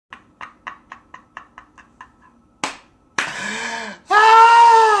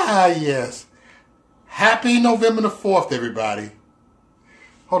Yes. Happy November the 4th, everybody.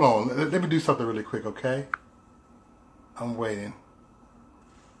 Hold on. Let me do something really quick, okay? I'm waiting.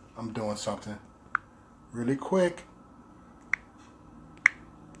 I'm doing something really quick.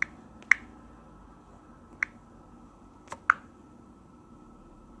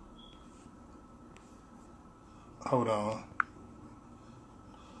 Hold on.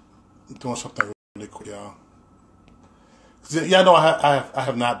 I'm doing something really quick, y'all. Y'all know I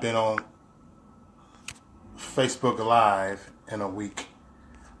have not been on Facebook Live in a week.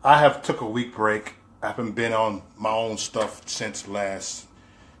 I have took a week break. I haven't been on my own stuff since last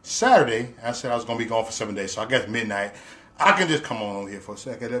Saturday. I said I was going to be gone for 7 days, so I guess midnight. I can just come on over here for a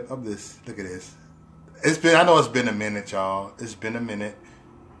second. Look at this. I know it's been a minute, y'all. It's been a minute.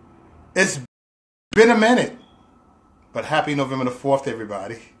 But happy November the 4th,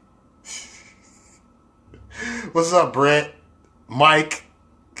 everybody. What's up, Brett? Mike?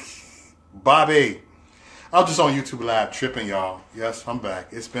 Bobby? I was just on YouTube Live tripping, y'all. Yes, I'm back.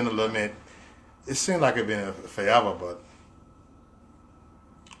 It's been a little minute. It seemed like it's been forever,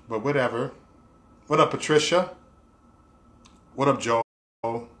 but whatever. What up, Patricia? What up, Joe?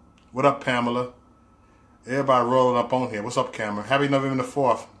 What up, Pamela? Everybody rolling up on here. What's up, Cameron? Happy November the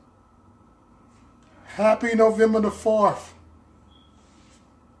 4th. Happy November the 4th.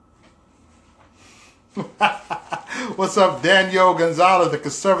 What's up, Daniel Gonzalez, the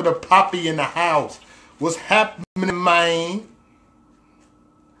conservative poppy in the house? What's happening, man?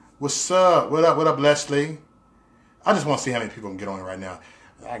 What's up? What up, Leslie? I just want to see how many people can get on here right now.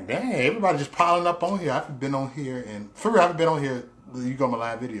 Like, dang, everybody just piling up on here. I haven't been on here, and for real, I haven't been on here. You go on my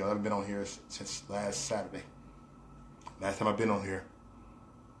live video. I haven't been on here since last Saturday. Last time I've been on here.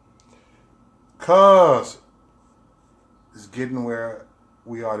 Cause it's getting where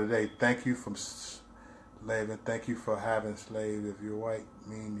we are today. Thank you from slaving. Thank you for having slaves. If you're white,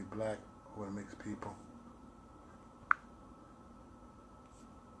 mean you're black, what makes people.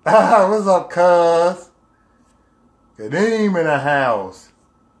 What's up, cuz? Kadeem in the house.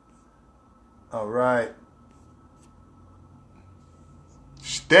 All right.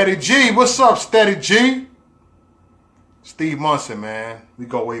 Steady G. What's up, Steady G? Steve Munson, man. We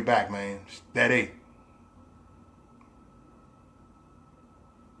go way back, man. Steady.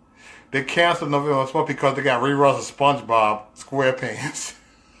 They canceled November 4th because they got reruns of SpongeBob SquarePants.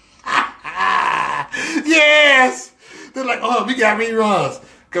 Yes! They're like, oh, we got reruns.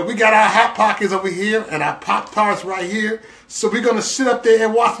 Because we got our Hot Pockets over here and our Pop-Tarts right here. So we're going to sit up there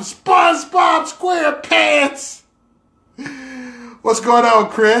and watch some SpongeBob SquarePants. What's going on,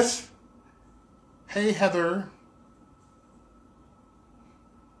 Chris? Hey, Heather.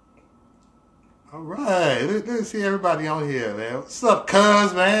 All right. Let's see everybody on here, man. What's up,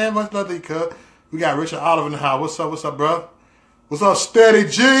 cuz, man? Much love to you, cuz. We got Richard Oliver in the house. What's up, bro? What's up, Steady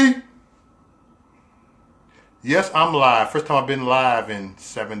G? Yes, I'm live. First time I've been live in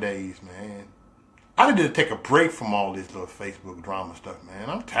 7 days, man. I need to take a break from all this little Facebook drama stuff, man.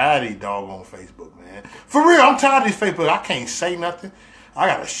 I'm tired of these doggone Facebook, man. For real, I'm tired of these Facebook. I can't say nothing. I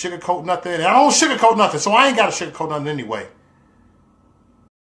got to sugarcoat nothing. And I don't sugarcoat nothing, so I ain't got to sugarcoat nothing anyway.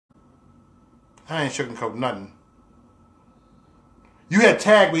 I ain't sugarcoat nothing. You had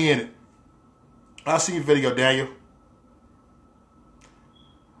tagged me in it. I see your video, Daniel.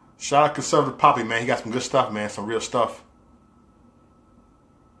 Shout out Conservative Poppy, man. He got some good stuff, man. Some real stuff.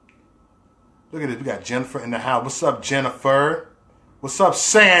 Look at this. We got Jennifer in the house. What's up, Jennifer? What's up,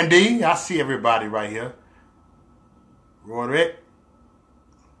 Sandy? I see everybody right here. Roderick.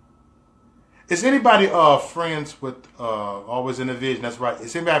 Is anybody friends with Always in the Vision? That's right.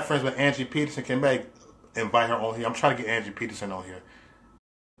 Is anybody friends with Angie Peterson? Can anybody invite her on here? I'm trying to get Angie Peterson on here.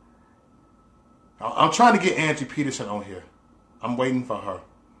 I'm trying to get Angie Peterson on here. I'm waiting for her.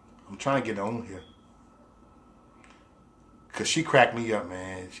 I'm trying to get her on here. Cause she cracked me up,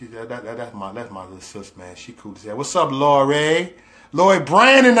 man. That's my little sis, man. She cool as hell. What's up, Lori? Lori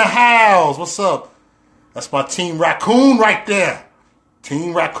Brand in the house. What's up? That's my Team Raccoon right there.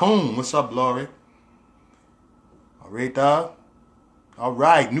 Team Raccoon. What's up, Lori? Aretha. All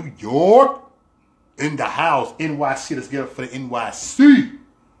right, New York in the house. NYC. Let's get up for the NYC.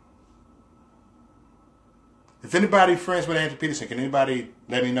 If anybody friends with Angie Peterson, can anybody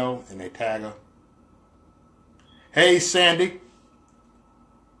let me know and they tag her? Hey, Sandy.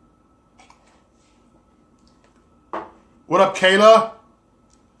 What up, Kayla?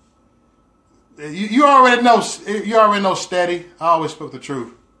 You already know. You already know. Steady. I always spoke the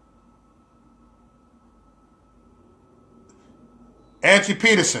truth. Angie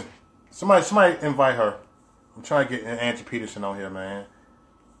Peterson. Somebody invite her. I'm trying to get Angie Peterson on here, man.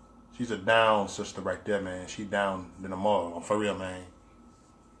 She's a down sister right there, man. She down in the mall. For real, man.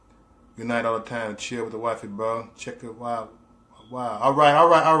 Good night all the time. Chill with the wifey, bro. Check it. Wow. Wow. All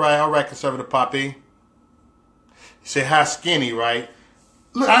right, conservative Poppy. You say hi skinny, right?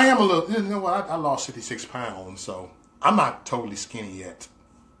 Look, I am a little, you know what? I lost 56 pounds, so I'm not totally skinny yet.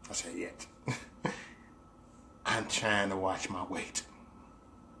 I said yet. I'm trying to watch my weight.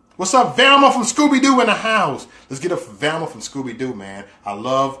 What's up, Velma from Scooby-Doo in the house? Let's get up for Velma from Scooby-Doo, man. I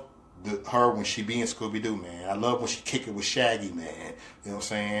love her when she be in Scooby-Doo, man. I love when she kick it with Shaggy, man. You know what I'm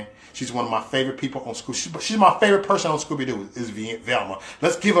saying? She's one of my favorite people on Scooby. She's my favorite person on Scooby-Doo is Velma.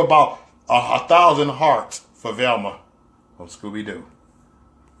 Let's give about 1,000 hearts for Velma on Scooby-Doo.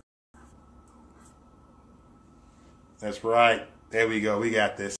 That's right. There we go. We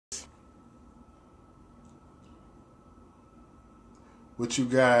got this. What you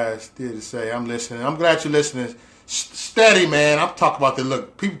guys did to say? I'm listening. I'm glad you're listening. Steady, man. I'm talking about the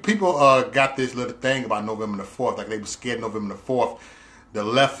look. People got this little thing about November the 4th. Like they were scared November the 4th. The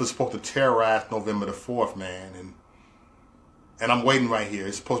left was supposed to terrorize November the 4th, man. And I'm waiting right here.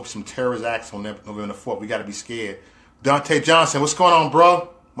 It's supposed to be some terrorist acts on November the 4th. We got to be scared. Dante Johnson, what's going on,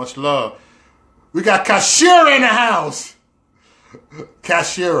 bro? Much love. We got Kashara in the house.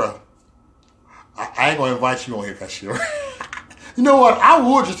 Kashara. I ain't going to invite you on here, Kashara. You know what? I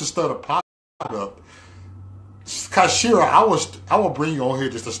would just to stir the pot up. Kashira, I will bring you on here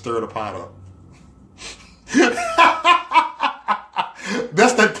just to stir the pot up.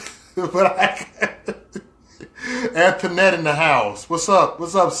 That's the but Antoinette in the house. What's up?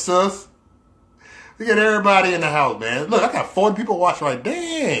 What's up, sis? We got everybody in the house, man. Look, I got 40 people watching right.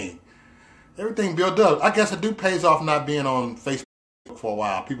 Dang. Everything built up. I guess it do pays off not being on Facebook for a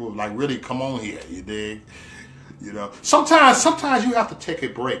while. People like really come on here, you dig? You know, sometimes you have to take a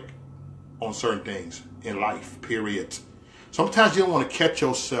break on certain things in life, period. Sometimes you don't want to catch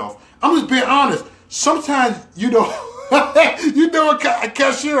yourself. I'm just being honest. Sometimes you don't, you know, a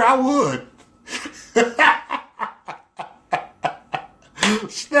cashier, I would.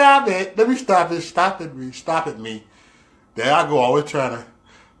 Stop it. Let me stop it. Stop it, me. There I go, always trying to.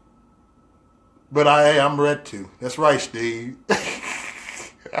 But I'm ready to. That's right, Steve.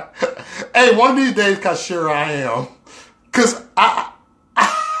 Hey, one of these days, Kashira, I am. Because I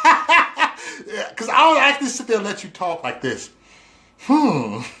don't actually sit there and let you talk like this.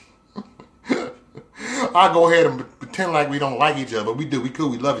 I'll go ahead and pretend like we don't like each other. But we do. We cool.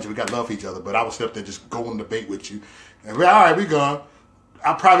 We love each other. We got love each other. But I will sit up there and just go on debate with you. And we're all right. We gone.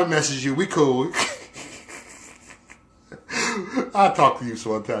 I'll private message you. We cool. I'll talk to you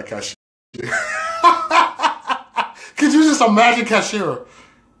sometime, Kashira. Could you just imagine, Kashira?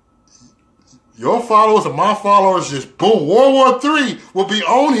 Your followers and my followers just, boom, World War III will be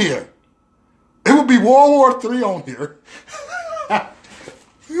on here. It will be World War III on here.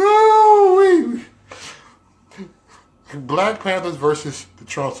 Black Panthers versus the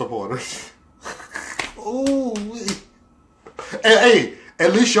Trump supporters. Hey,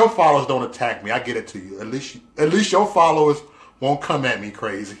 at least your followers don't attack me. I get it to you. At least your followers won't come at me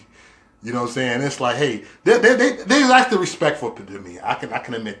crazy. You know what I'm saying? It's like, hey, they actually respectful to me. I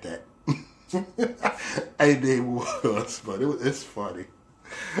can admit that. Hey, they was, but it's funny.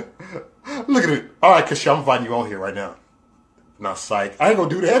 Look at it. All right, Kasha, I'm inviting you on here right now. Now, psych. I ain't gonna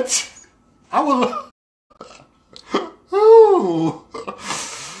do that. I will. Ooh.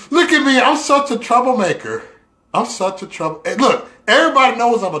 Look at me. I'm such a troublemaker. Hey, look, everybody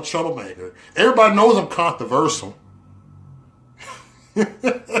knows I'm a troublemaker. Everybody knows I'm controversial.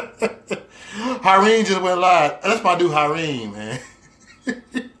 Irene just went live. That's my dude, Irene, man.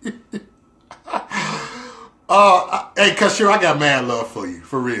 Hey, Kashir, I got mad love for you,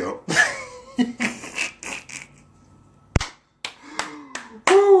 for real.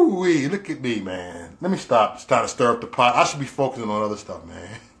 Ooh-wee, look at me, man. Let me stop trying to stir up the pot. I should be focusing on other stuff,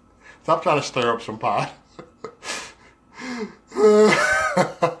 man. Stop trying to stir up some pot.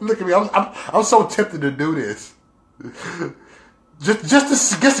 Look at me. I'm so tempted to do this.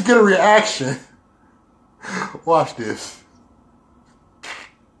 Just to get a reaction. Watch this.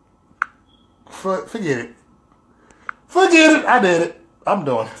 Forget it. Forget it. I did it. I'm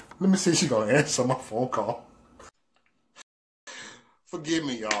doing it. Let me see if she's going to answer my phone call. Forgive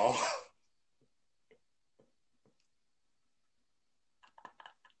me, y'all.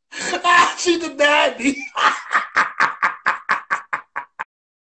 She denied me.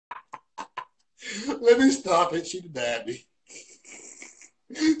 Let me stop it. She denied me.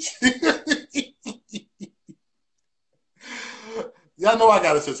 Y'all know I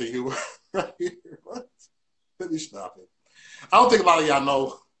got a sense of humor right here. Let me stop it. I don't think a lot of y'all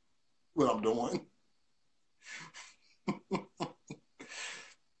know what I'm doing.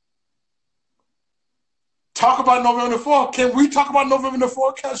 talk about November the 4th. Can we talk about November the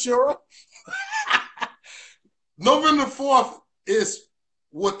 4th, Kashara? November the 4th is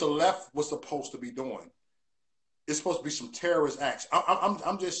what the left was supposed to be doing. It's supposed to be some terrorist acts.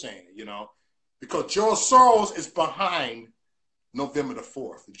 I'm just saying it, because George Soros is behind November the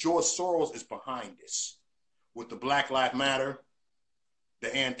 4th. George Soros is behind this with the Black Lives Matter, the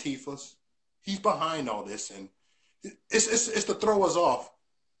Antifas. He's behind all this, and it's to throw us off.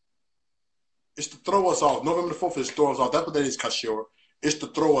 It's to throw us off. November the 4th is to throw us off. That's what that is, Kashara. It's to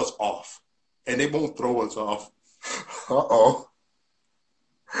throw us off, and they won't throw us off. Uh-oh.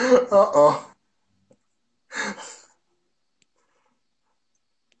 Uh-oh.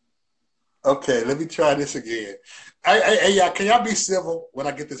 Okay, let me try this again. Hey, yeah, can y'all be civil when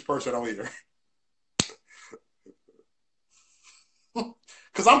I get this person on here?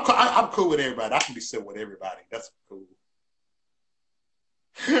 Because I'm cool with everybody. I can be civil with everybody. That's cool.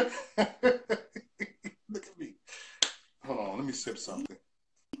 Look at me. Hold on, let me sip something.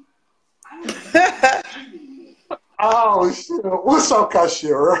 Oh, shit. What's up,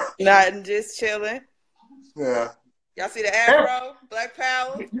 Kashara? Nothing, just chilling. Yeah. Y'all see the afro? Black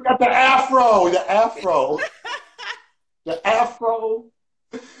Power? You got the afro. The afro. The afro.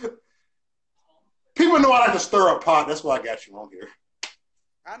 People know I like to stir up pot. That's why I got you on here.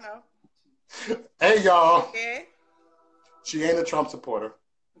 I know. Hey, y'all. Okay. She ain't a Trump supporter.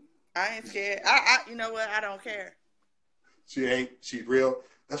 I ain't scared. You know what? I don't care. She ain't. She's real.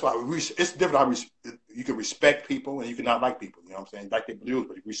 That's why it's different. You can respect people and you can not like people. You know what I'm saying? Like they believe,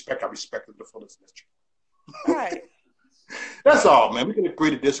 but I respect them to the fullest. That's true. Right. That's all, man. We can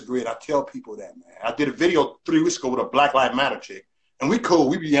agree to disagree, and I tell people that, man. I did a video 3 weeks ago with a Black Lives Matter chick, and we cool.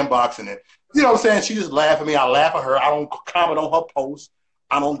 We be inboxing it. You know what I'm saying? She just laugh at me. I laugh at her. I don't comment on her posts.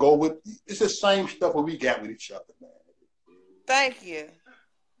 I don't go with. It's the same stuff that we got with each other, man. Thank you.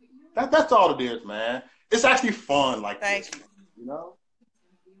 That's all it is, man. It's actually fun, like Thank this, you.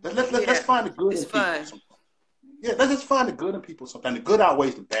 man, Let's find the good in people. Sometimes. Yeah, let's just find the good in people sometimes. The good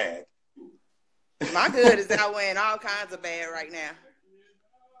outweighs the bad. My good is outweighing all kinds of bad right now.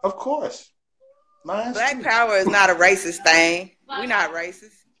 Of course. Mine's Black too. power is not a racist thing. We're not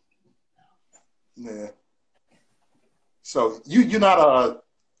racist. Yeah. So you're not a.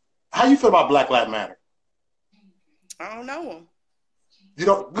 How you feel about Black Lives Matter? I don't know them. You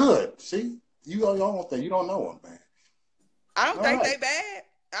don't. Good. See, you don't know them, man. I don't think they bad.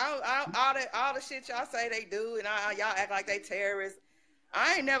 All the shit y'all say they do, and y'all act like they terrorists.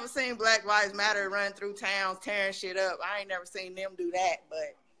 I ain't never seen Black Lives Matter run through towns tearing shit up. I ain't never seen them do that,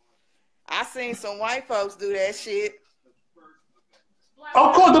 but I seen some white folks do that shit.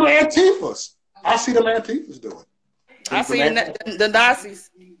 Of course, the Antifas. I see the Antifas do it. I see the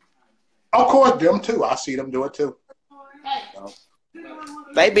Nazis. Of course, them too. I see them do it too.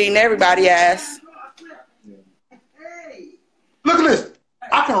 They beating everybody ass. Look at this.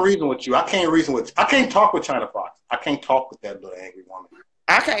 I can reason with you. I can't talk with China Fox. I can't talk with that little angry woman.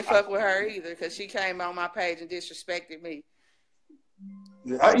 I can't fuck with her either because she came on my page and disrespected me.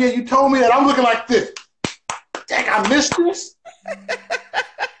 Yeah, you told me that. I'm looking like this. Dang, I missed this.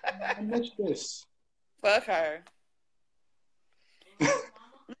 I missed this. Fuck her.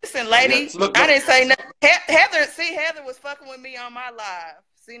 Listen, lady, Yeah, look. I didn't say nothing. Heather was fucking with me on my live.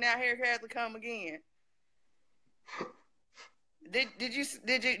 See, now here Heather come again. Did you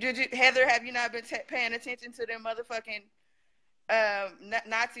Heather? Have you not been paying attention to them motherfucking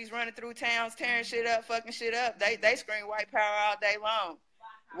Nazis running through towns, tearing shit up, fucking shit up? They scream white power all day long.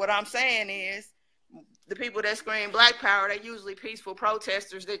 What I'm saying is, the people that scream black power, they're usually peaceful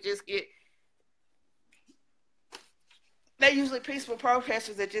protesters that just get. They're usually peaceful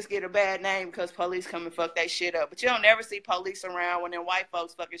protesters that just get a bad name because police come and fuck that shit up. But you don't never see police around when them white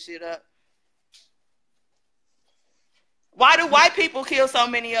folks fucking shit up. Why do white people kill so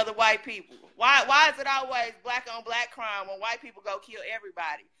many other white people? Why is it always black on black crime when white people go kill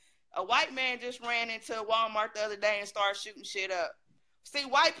everybody? A white man just ran into Walmart the other day and started shooting shit up. See,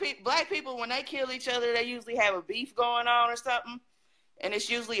 black people, when they kill each other, they usually have a beef going on or something. And it's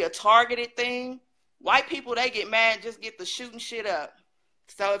usually a targeted thing. White people, they get mad and just get the shooting shit up.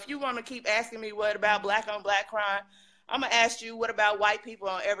 So if you want to keep asking me what about black on black crime, I'm going to ask you what about white people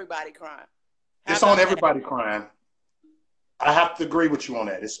on everybody crime? It's on everybody crime. I have to agree with you on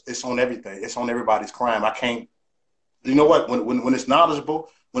that. It's on everything. It's on everybody's crime. I can't. You know what? When it's knowledgeable,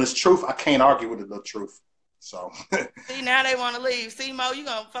 when it's truth, I can't argue with the truth. So. See, now they want to leave. See, Mo, you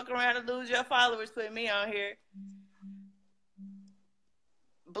gonna fuck around and lose your followers putting me on here.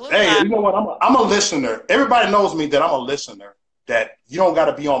 You know what? I'm a listener. Everybody knows me that I'm a listener. That you don't got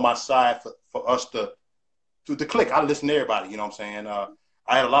to be on my side for us to click. I listen to everybody. You know what I'm saying?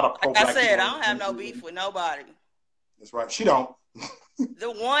 I had a lot of Like pro-black I said, people. I don't have no beef with nobody. That's right. She don't.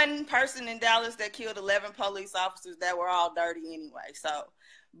 The one person in Dallas that killed 11 police officers that were all dirty anyway. So,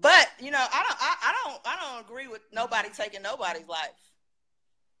 but you know, I don't agree with nobody taking nobody's life.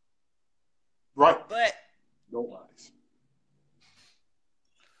 Right. But nobody's.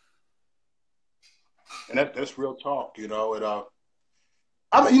 And that's real talk, you know.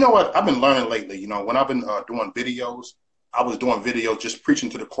 You know what? I've been learning lately. You know, when I've been doing videos, I was doing videos just preaching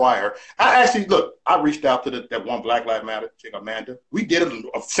to the choir. I actually I reached out to that one Black Lives Matter chick, Amanda. We did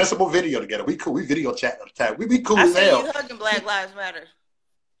a sensible video together. We cool. We video chat all the time. We cool as hell. I see you hugging Black Lives Matter.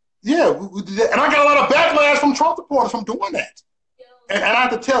 Yeah, we did that. And I got a lot of backlash from Trump supporters from doing that. And I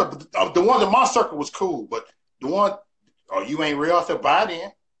have to tell the ones in my circle was cool, but the one, you ain't real. I said, bye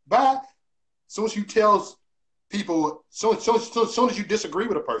then, bye. As soon as you tell people, soon as you disagree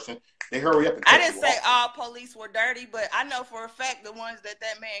with a person, they hurry up and cut I didn't you say off. all police were dirty, but I know for a fact the ones that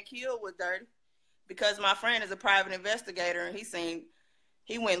man killed was dirty, because my friend is a private investigator and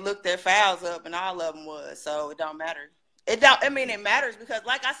he went and looked their files up and all of them was. So it don't matter. It matters because,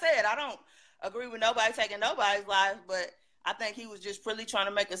 like I said, I don't agree with nobody taking nobody's life, but I think he was just really trying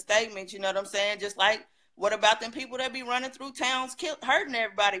to make a statement. You know what I'm saying? Just like, what about them people that be running through towns, hurting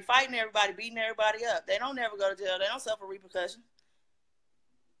everybody, fighting everybody, beating everybody up? They don't never go to jail. They don't suffer repercussions.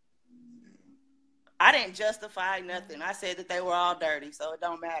 I didn't justify nothing. I said that they were all dirty, so it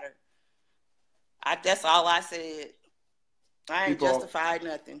don't matter. That's all I said. I ain't justified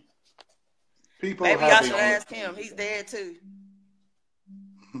nothing. Maybe y'all should ask him. He's dead too.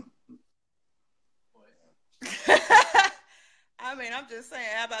 I mean, I'm just saying,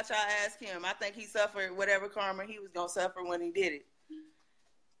 how about y'all ask him? I think he suffered whatever karma he was going to suffer when he did it.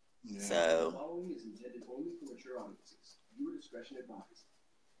 Yeah. So. Following is intended only for mature audiences. Viewer discretion advised.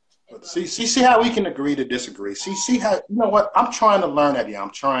 But see how we can agree to disagree. See how, you know what? I'm trying to learn that. Yeah,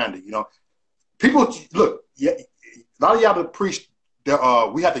 I'm trying to, you know. People, look, yeah, a lot of y'all that preach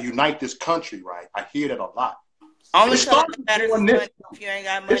that we have to unite this country, right? I hear that a lot. Only so it matters is money. If you ain't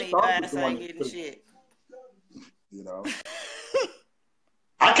got money, your ass ain't getting shit. You know,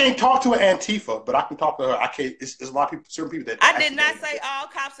 I can't talk to an Antifa, but I can talk to her. I can't. It's a lot of people, certain people that. I did not say all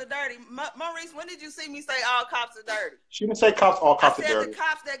cops are dirty. Maurice, when did you see me say all cops are dirty? She didn't say all cops are dirty. I said the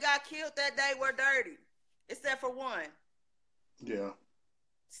cops that got killed that day were dirty, except for one. Yeah.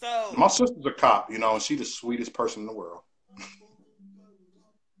 So my sister's a cop, you know, and she's the sweetest person in the world.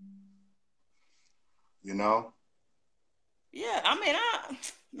 You know. Yeah, I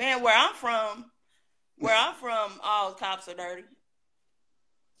mean, where I'm from, all cops are dirty.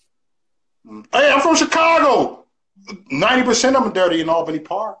 Hey, I'm from Chicago. 90% of them are dirty in Albany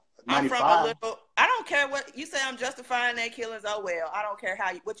Park. 95. I'm from I don't care what you say. I'm justifying their killings. Oh well, I don't care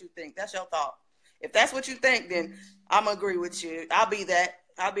what you think. That's your thought. If that's what you think, then I'm gonna agree with you. I'll be that.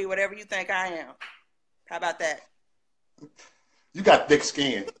 I'll be whatever you think I am. How about that? You got thick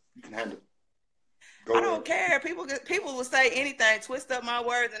skin. You can handle it. I don't care. People will say anything, twist up my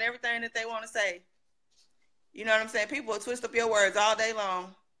words and everything that they want to say. You know what I'm saying? People will twist up your words all day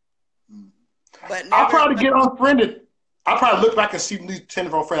long. But I'll probably get unfriended. I'll probably look back and see these 10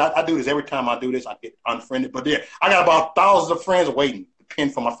 of our friends. I do this every time I do this. I get unfriended. But I got about thousands of friends waiting to pin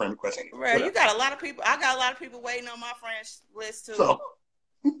for my friend request. Right, you got a lot of people. I got a lot of people waiting on my friends list too. So,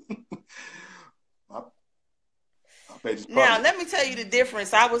 now, let me tell you the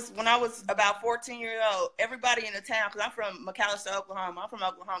difference. When I was about 14 years old, everybody in the town, because I'm from McAlester, Oklahoma. I'm from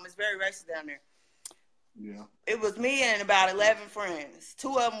Oklahoma. It's very racist down there. Yeah. It was me and about 11 friends.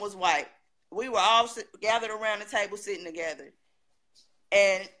 2 of them was white. We were all gathered around the table sitting together.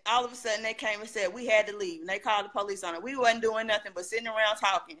 And all of a sudden, they came and said we had to leave. And they called the police on it. We wasn't doing nothing but sitting around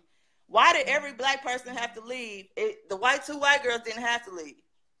talking. Why did every black person have to leave? The 2 white girls didn't have to leave.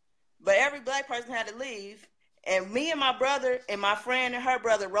 But every black person had to leave. And me and my brother and my friend and her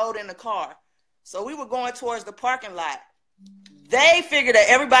brother rode in the car. So we were going towards the parking lot. They figured that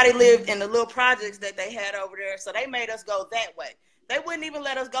everybody lived in the little projects that they had over there. So they made us go that way. They wouldn't even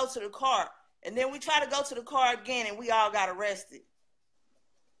let us go to the car. And then we tried to go to the car again and we all got arrested.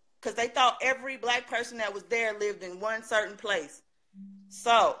 Because they thought every black person that was there lived in one certain place.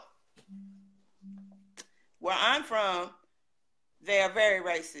 So where I'm from, they are very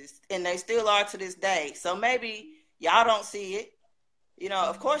racist, and they still are to this day. So maybe y'all don't see it. You know,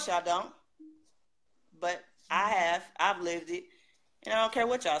 of course y'all don't. But I have. I've lived it. And I don't care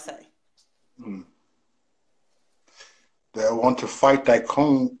what y'all say. They want to fight that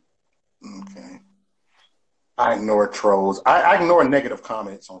coon. Okay. I ignore trolls. I ignore negative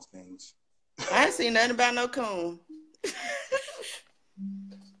comments on things. I ain't seen nothing about no coon.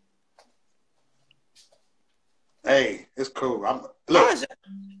 Hey, it's cool. Look.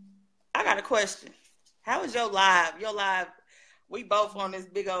 I got a question. How is your live? Your live, we both on this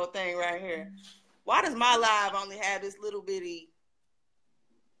big old thing right here. Why does my live only have this little bitty?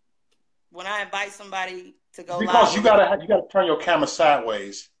 When I invite somebody to go because live, you gotta turn your camera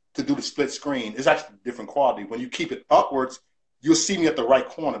sideways to do the split screen. It's actually different quality. When you keep it upwards, you'll see me at the right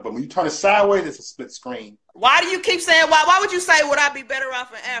corner. But when you turn it sideways, it's a split screen. Why do you keep saying why? Why would you say would I be better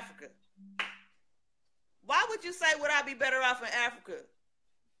off in Africa? Why would you say would I be better off in Africa?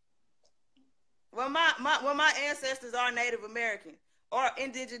 When my ancestors are Native American or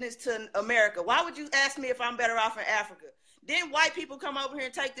indigenous to America, why would you ask me if I'm better off in Africa? Didn't white people come over here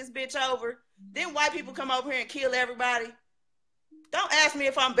and take this bitch over? Didn't white people come over here and kill everybody? Don't ask me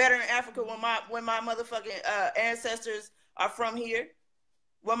if I'm better in Africa when my motherfucking ancestors are from here.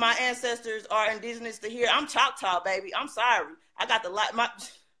 When my ancestors are indigenous to here. I'm Choctaw, baby. I'm sorry. I got the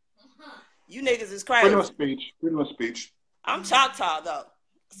you niggas is crazy. Freedom of speech. I'm Choctaw though.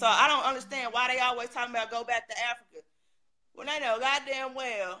 So I don't understand why they always talking about go back to Africa. When they know goddamn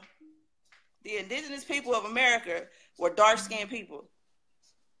well the indigenous people of America were dark-skinned people.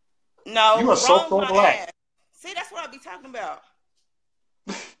 No, you are so pro-black. See, that's what I be talking about.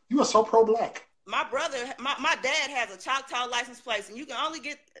 You are so pro-black. My brother, my dad has a Choctaw license plate, and you can only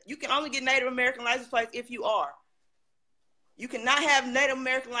get Native American license plates if you are. You cannot have Native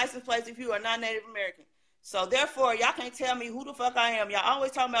American license plates if you are not Native American. So therefore, y'all can't tell me who the fuck I am. Y'all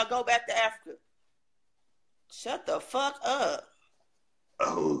always talking about go back to Africa. Shut the fuck up.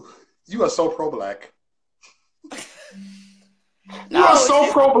 Oh, you are so pro-black. No, you are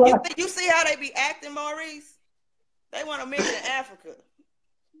so pro-black. You see how they be acting, Maurice? They want to mention Africa.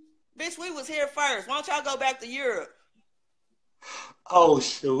 Bitch, we was here first. Why don't y'all go back to Europe? Oh,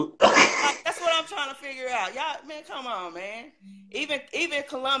 shoot. That's what I'm trying to figure out. Y'all, man, come on, man. Even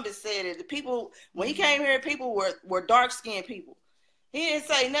Columbus said it. The people, when he came here, people were dark-skinned people. He didn't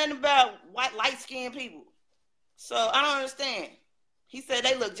say nothing about light-skinned people. So I don't understand. He said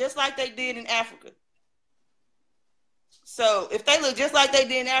they look just like they did in Africa. So if they look just like they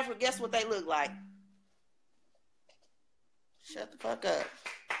did in Africa, guess what they look like? Shut the fuck up.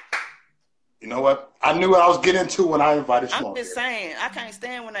 You know what? I knew what I was getting into when I invited Smoke. I'm just saying, I can't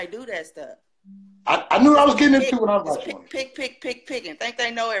stand when they do that stuff. I knew what I was getting into when I invited Smoke. Pick, and think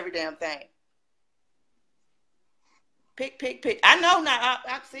they know every damn thing. Pick. I know now.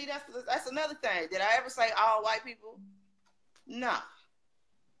 I see that's another thing. Did I ever say all white people? No.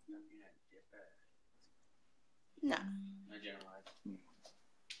 No.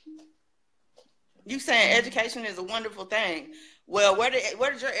 You saying education is a wonderful thing. Well, where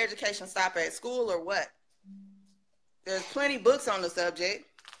did your education stop at? School or what? There's plenty of books on the subject.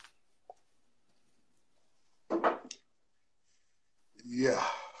 Yeah.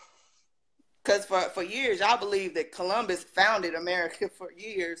 Because for years, y'all believed that Columbus founded America for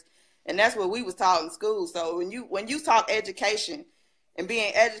years, and that's what we was taught in school. So when you talk education and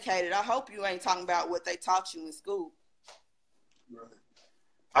being educated, I hope you ain't talking about what they taught you in school. Right.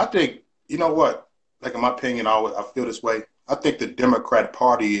 I think, you know what? Like in my opinion, I feel this way. I think the Democrat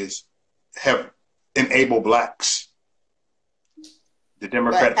Party have enabled blacks. The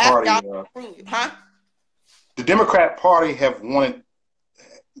Democrat Party, the Democrat Party have want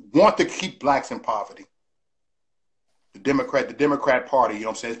to keep blacks in poverty. The Democrat Party, you know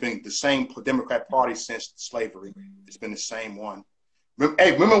what I'm saying? It's been the same Democrat Party since slavery. It's been the same one.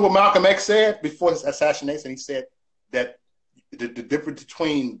 Remember what Malcolm X said before his assassination? He said that the difference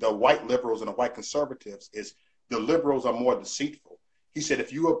between the white liberals and the white conservatives is the liberals are more deceitful. He said,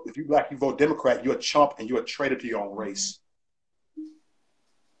 if you black, you vote Democrat, you're a chump and you're a traitor to your own race.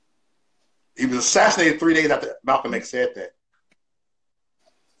 He was assassinated 3 days after Malcolm X said that.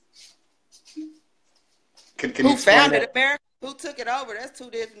 Can who founded America? Who took it over? That's two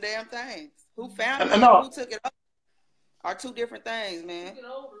different damn things. Who founded it? Who took it over? Are two different things, man.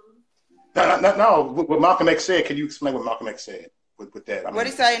 No. What Malcolm X said, can you explain what Malcolm X said with that? What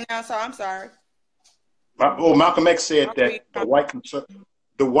he say now? So I'm sorry. Malcolm X said that the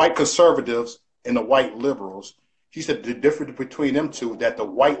white conservatives and the white liberals, he said the difference between them two, that the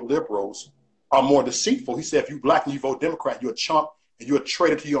white liberals are more deceitful. He said if you black and you vote Democrat, you're a chump and you're a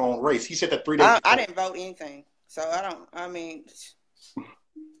traitor to your own race. He said that 3 days I didn't vote anything. So I mean...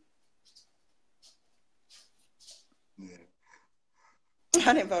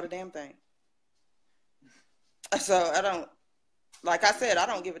 I didn't vote a damn thing. So I don't, like I said, I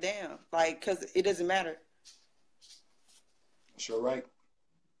don't give a damn. Like, because it doesn't matter. Sure, right.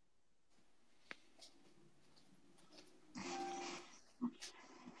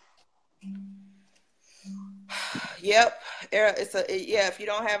 Yep. If you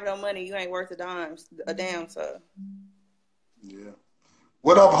don't have no money, you ain't worth a damn. So yeah.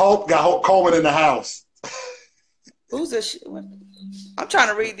 What up, Hope? Got Hope Coleman in the house. who's I'm trying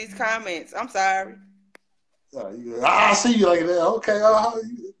to read these comments. I'm sorry. I see you like that. Okay.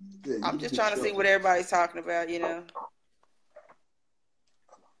 Yeah, I'm just trying to see what everybody's talking about, you know.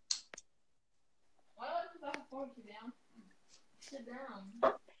 Well, it's about to force you down. Sit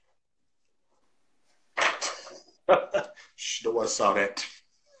down. Shh, no one saw that.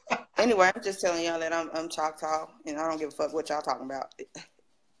 Anyway, I'm just telling y'all that I'm Choctaw, and I don't give a fuck what y'all talking about.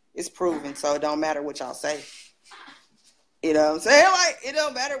 It's proven, so it don't matter what y'all say. You know what I'm saying? Like, it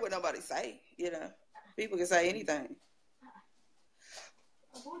don't matter what nobody say, you know. People can say anything.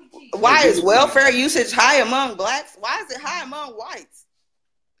 Why is welfare usage high among blacks? Why is it high among whites?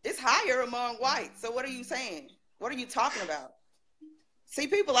 It's higher among whites. So what are you saying? What are you talking about? See,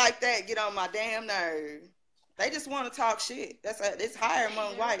 people like that get on my damn nerve. They just want to talk shit. It's higher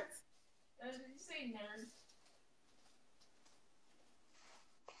among whites.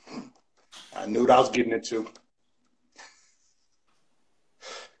 I knew what I was getting into.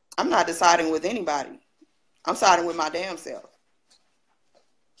 I'm not deciding with anybody. I'm siding with my damn self.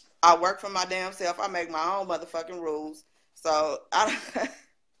 I work for my damn self. I make my own motherfucking rules. So I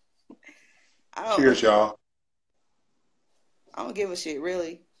don't. Cheers, y'all. I don't give a shit,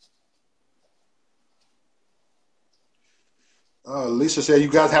 really. Lisa said, "You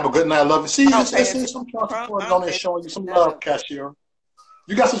guys have a good night. I love it." See, some child support on here showing you some love, Cashier.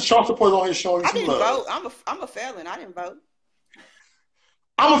 You got some child support on here showing you some love. I didn't vote. I'm a felon. I didn't vote.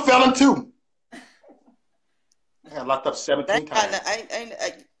 I'm a felon too. I got locked up 17 times.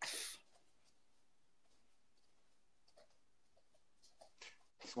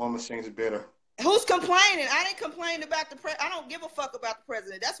 This woman sings better. Who's complaining? I didn't complain about the I don't give a fuck about the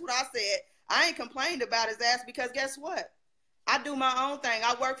president. That's what I said. I ain't complained about his ass because guess what? I do my own thing.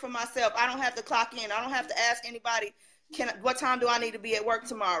 I work for myself. I don't have to clock in. I don't have to ask anybody, what time do I need to be at work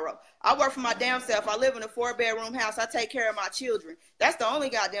tomorrow? I work for my damn self. I live in a 4-bedroom house. I take care of my children. That's the only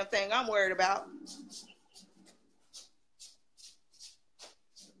goddamn thing I'm worried about.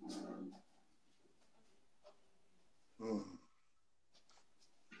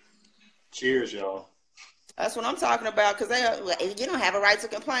 Cheers, y'all. That's what I'm talking about, because you don't have a right to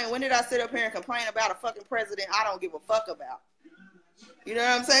complain. When did I sit up here and complain about a fucking president I don't give a fuck about? You know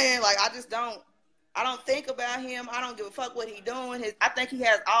what I'm saying? Like, I don't think about him. I don't give a fuck what he doing. I think he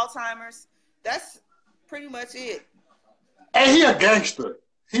has Alzheimer's. That's pretty much it. Hey, he a gangster.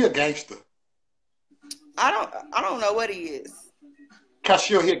 He a gangster. I don't know what he is.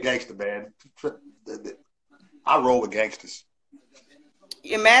 Cashier, he a gangster, man. I roll with gangsters.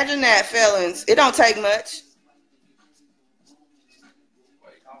 Imagine that, felons. It don't take much.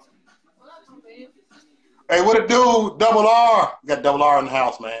 Hey, what it do? Double R. We got Double R in the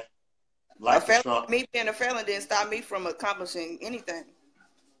house, man. Me being a felon didn't stop me from accomplishing anything.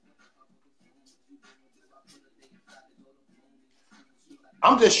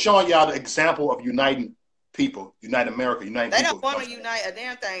 I'm just showing y'all the example of uniting people, unite America, uniting people. They don't want to unite a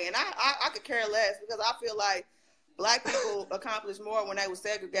damn thing, and I could care less, because I feel like black people accomplished more when they were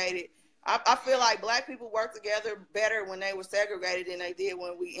segregated. I feel like black people worked together better when they were segregated than they did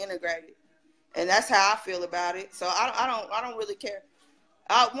when we integrated, and that's how I feel about it. So I don't really care.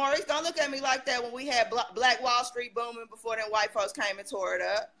 Maurice, don't look at me like that. When we had Black Wall Street booming before then white folks came and tore it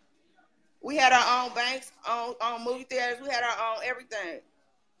up. We had our own banks, own movie theaters. We had our own everything,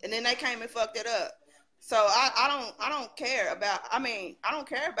 and then they came and fucked it up. So I don't care about. I don't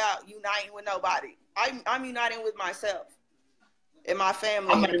care about uniting with nobody. I'm uniting with myself and my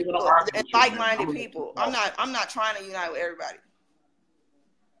family and like-minded people. I'm not trying to unite with everybody.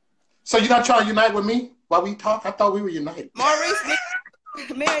 So you're not trying to unite with me while we talk? I thought we were united. Maurice,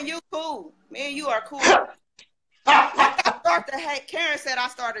 me and you cool. Me and you are cool. I start the hate. Karen said I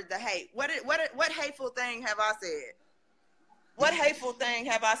started the hate. What hateful thing have I said? What hateful thing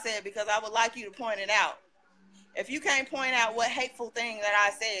have I said? Because I would like you to point it out. If you can't point out what hateful thing that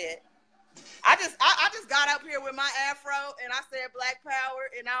I said, I just got up here with my afro and I said Black Power,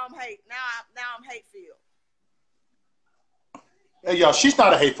 and now I'm hate. Now I'm hate filled. Hey, y'all, she's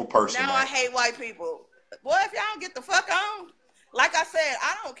not a hateful person. Now man. I hate white people. Boy, if y'all don't get the fuck on, like I said,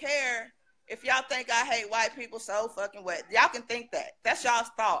 I don't care if y'all think I hate white people so fucking wet. Y'all can think that. That's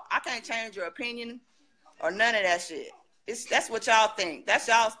y'all's thought. I can't change your opinion or none of that shit. That's what y'all think. That's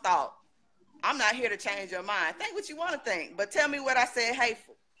y'all's thought. I'm not here to change your mind. Think what you want to think, but tell me what I said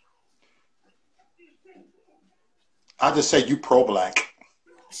hateful. I just say you pro-black.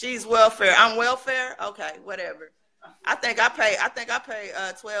 She's welfare. I'm welfare. Okay, whatever. I think I pay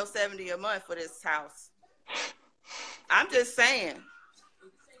 $12.70 a month for this house. I'm just saying.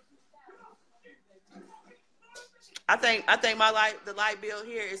 I think the light bill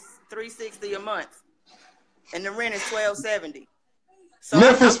here is $360 a month, and the rent is $1,270. So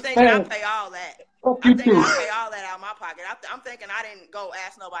Memphis, I'm thinking I pay all that. I'm thinking I pay all that out of my pocket. I'm thinking I didn't go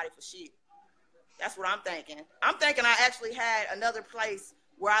ask nobody for shit. That's what I'm thinking. I'm thinking I actually had another place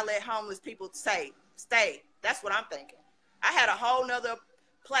where I let homeless people stay. That's what I'm thinking. I had a whole nother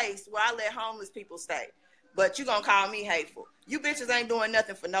place where I let homeless people stay. But you gonna call me hateful. You bitches ain't doing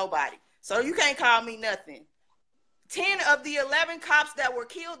nothing for nobody. So you can't call me nothing. 10 of the 11 cops that were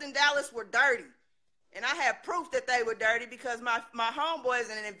killed in Dallas were dirty. And I have proof that they were dirty because my homeboy is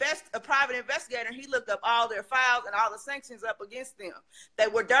a private investigator. He looked up all their files and all the sanctions up against them. They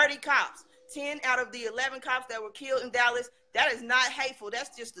were dirty cops. 10 out of the 11 cops that were killed in Dallas, that is not hateful.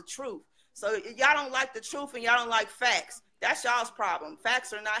 That's just the truth. So y'all don't like the truth and y'all don't like facts. That's y'all's problem.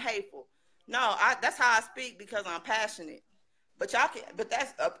 Facts are not hateful. No, that's how I speak because I'm passionate. But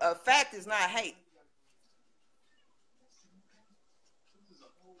that's a fact is not hate.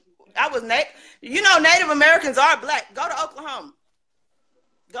 Native Americans are black. Go to Oklahoma.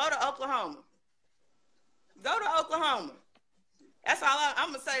 Go to Oklahoma. That's all I'm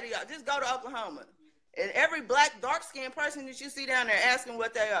going to say to y'all. Just go to Oklahoma. And every black, dark-skinned person that you see down there, ask them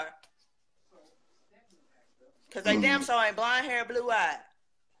what they are. Because they damn sure ain't blonde hair, blue-eyed.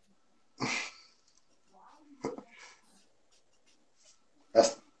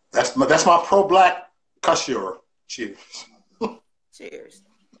 That's my pro-black Kashara. Cheers. Cheers.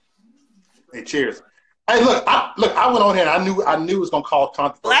 Hey, cheers. Hey, look, I went on here and I knew it was gonna cause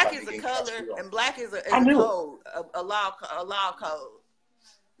controversy. Black is a color, and black is a code, a law code.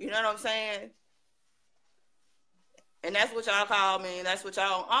 You know what I'm saying? And that's what y'all call me, and that's what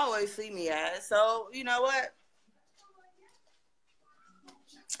y'all always see me as. So you know what?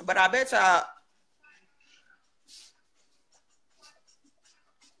 But I bet y'all.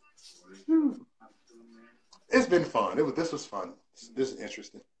 It's been fun. This was fun. This is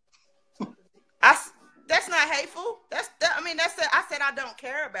interesting. That's not hateful. I said I don't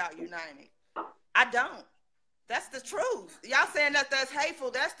care about uniting. I don't. That's the truth. Y'all saying that's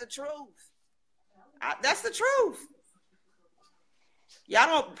hateful. That's the truth. That's the truth. Y'all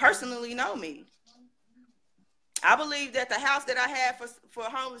don't personally know me. I believe that the house that I had for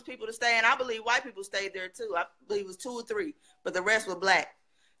homeless people to stay in, I believe white people stayed there too. I believe it was 2 or 3, but the rest were black.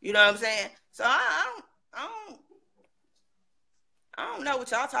 You know what I'm saying? So I don't know what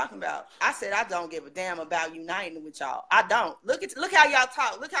y'all talking about. I said I don't give a damn about uniting with y'all. I don't. Look how y'all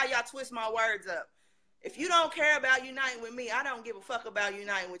talk. Look how y'all twist my words up. If you don't care about uniting with me, I don't give a fuck about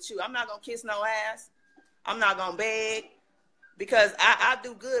uniting with you. I'm not gonna kiss no ass. I'm not gonna beg because I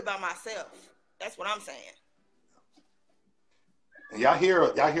do good by myself. That's what I'm saying. And y'all hear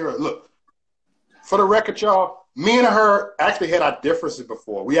it. Look, for the record, y'all, me and her actually had our differences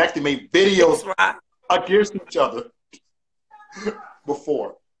before. We actually made videos against each other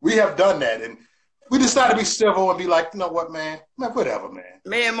before. We have done that, and we decided to be civil and be like, you know what, man, whatever, man.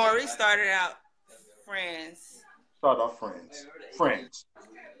 Me and Maurice started out friends. Friends.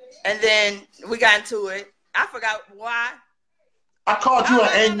 And then we got into it. I forgot why. I called you an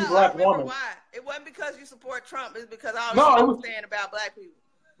angry black woman. Why? It wasn't because you support Trump. It's because I was saying about black people.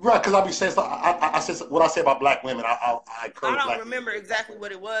 Right, because I'll be saying so. I said what I say about black women. I don't remember exactly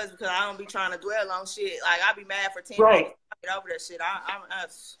what it was because I don't be trying to dwell on shit. Like I be mad for 10 right. days. I get over that shit.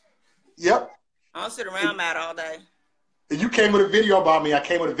 Yep. I don't sit around mad all day. And you came with a video about me. I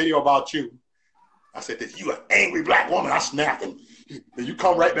came with a video about you. I said that you an angry black woman. I snapped and you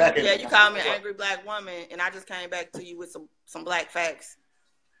come right back. Yeah, you called me an angry black woman, and I just came back to you with some black facts.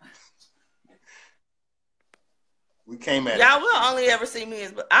 We came at y'all will only ever see me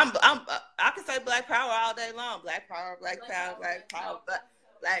as I can say black power all day long. Black power, black power, black power,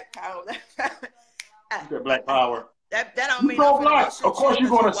 black power, black power. You said black power. That don't mean no black. Of course you're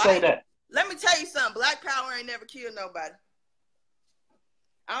gonna say that. Let me tell you something. Black power ain't never killed nobody.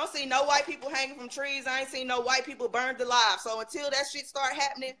 I don't see no white people hanging from trees. I ain't seen no white people burned alive. So until that shit start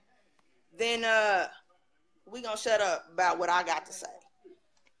happening, then we gonna shut up about what I got to say.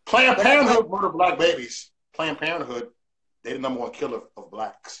 Planned Parenthood murder black babies. Planned Parenthood, they're the number one killer of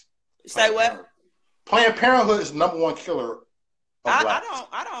blacks. Say what? Planned Parenthood is the number one killer of blacks.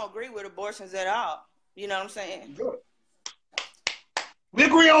 I don't agree with abortions at all. You know what I'm saying? Good. We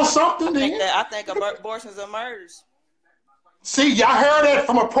agree on something. I think abortions are murders. See, y'all heard that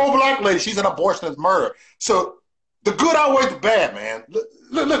from a pro-black lady. She's an abortionist murder. So the good outweighs the bad, man.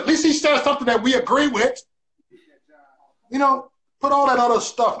 Look, at least he said something that we agree with. You know, put all that other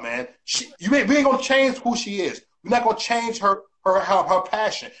stuff, man. We ain't gonna change who she is. We're not gonna change her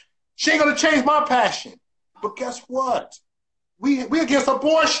passion. She ain't gonna change my passion. But guess what? We against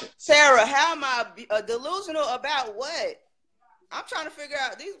abortion. Sarah, how am I delusional about what? I'm trying to figure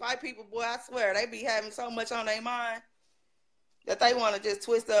out these white people, boy, I swear, they be having so much on their mind that they want to just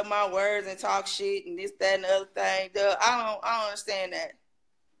twist up my words and talk shit and this, that, and the other thing. I don't understand that.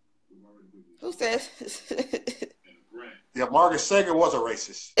 Who says? Yeah, Margaret Sanger was a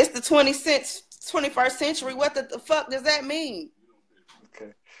racist. It's the 21st century. What the fuck does that mean?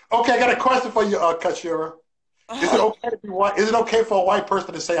 Okay, I got a question for you, Kashara. Is it okay to be white? Is it okay for a white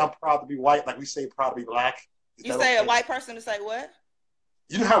person to say I'm proud to be white, like we say proud to be black? You say a white person to say what?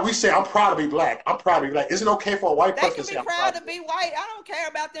 You know how we say I'm proud to be black. I'm proud to be black. Is it okay for a white person to say I'm proud to be white? I don't care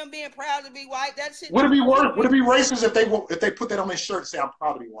about them being proud to be white. That shit. Would it be worse? Would it be racist if they put that on their shirt and say I'm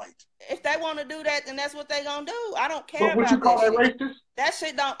proud to be white? If they want to do that, then that's what they gonna do. I don't care. But would you call that racist? That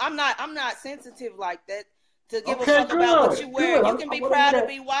shit don't. I'm not sensitive like that to give a fuck about what you wear. You can be proud to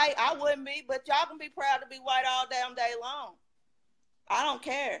be white. I wouldn't be, but y'all can be proud to be white all damn day long. I don't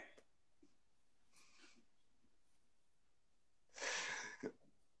care.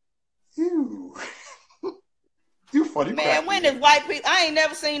 You funny, man. When is white people? I ain't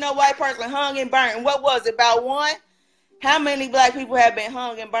never seen no white person hung and burnt. And what was it, about one? How many black people have been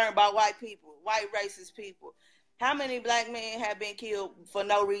hung and burnt by white people, white racist people? How many black men have been killed for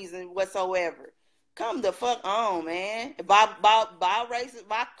no reason whatsoever? Come the fuck on, man. By racist,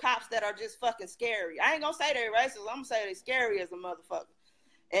 by cops that are just fucking scary. I ain't gonna say they're racist. I'm gonna say they're scary as a motherfucker.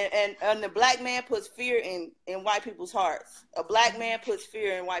 And the black man puts fear in white people's hearts. A black man puts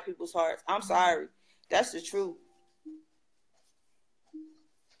fear in white people's hearts. I'm sorry. That's the truth.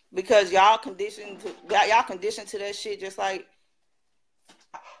 Because y'all conditioned to that shit just like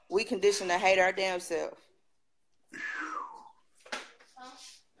we conditioned to hate our damn self.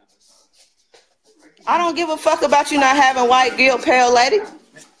 I don't give a fuck about you not having white guilt, pale lady.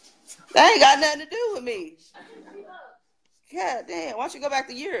 That ain't got nothing to do with me. God damn, why don't you go back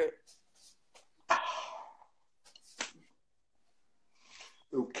to Europe?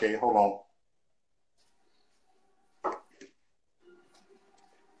 Okay, hold on.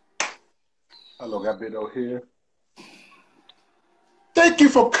 Hello, got a bit over here. Thank you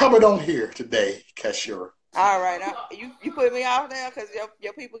for coming on here today, Kashara. All right, you put me off there because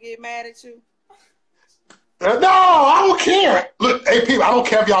your people get mad at you? No, I don't care. Look, hey, people, I don't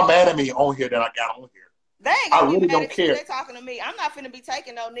care if y'all mad at me on here that I got on here. They ain't gonna really be mad don't care. They talking to me. I'm not finna be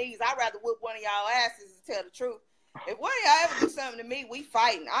taking no knees. I'd rather whoop one of y'all asses to tell the truth. If one of y'all ever do something to me, we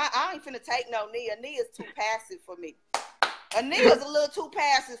fighting. I ain't finna take no knee. A knee is too passive for me. A knee is a little too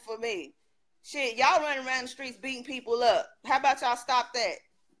passive for me. Shit, y'all running around the streets beating people up. How about y'all stop that?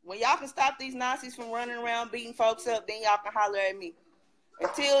 When y'all can stop these Nazis from running around beating folks up, then y'all can holler at me.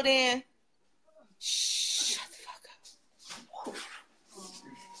 Until then, shut the fuck up.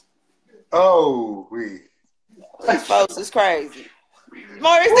 Oh, we. These folks is crazy.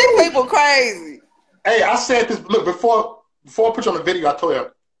 Maurice, these people crazy. Hey, I said this. Look, before I put you on the video, I told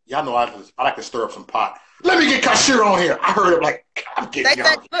you, y'all know I like to stir up some pot. Let me get Kashara on here. I heard it like, I'm getting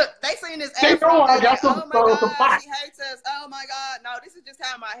y'all. Look, they seen this They know I got like, some stir up some pot. She hates us. Oh my God. No, this is just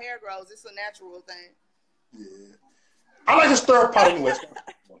how my hair grows. It's a natural thing. Yeah. I like to stir up pot anyway.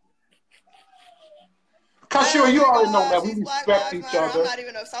 Kashara, you already know that we respect each other. I'm not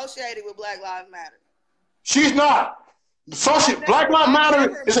even associated with Black Lives Matter. She's not. Black Lives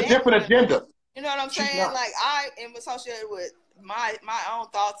Matter is a different agenda. You know what I'm saying? Like, I am associated with my own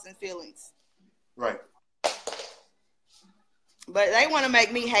thoughts and feelings. Right. But they want to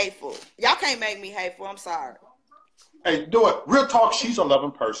make me hateful. Y'all can't make me hateful. I'm sorry. Hey, do it. Real talk, she's a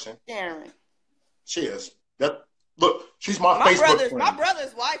loving person. Sharon. She is. Look, she's my Facebook friend. My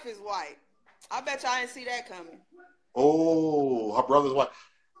brother's wife is white. I bet y'all didn't see that coming. Oh, her brother's white.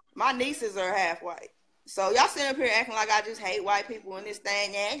 My nieces are half white. So y'all sitting up here acting like I just hate white people and this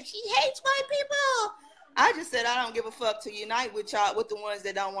thing, and she hates white people. I just said I don't give a fuck to unite with y'all, with the ones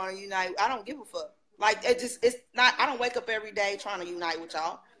that don't want to unite. I don't give a fuck. Like, it's not, I don't wake up every day trying to unite with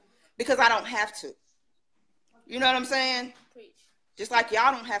y'all because I don't have to. You know what I'm saying? Preach. Just like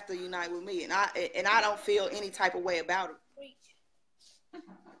y'all don't have to unite with me, and I don't feel any type of way about it. Preach.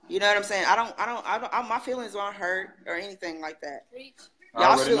 You know what I'm saying? My feelings aren't hurt or anything like that. Preach.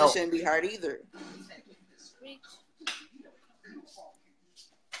 Y'all shouldn't be hurt either. Preach.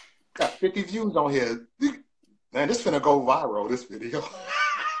 Got 50 views on here. Man, this finna go viral, this video.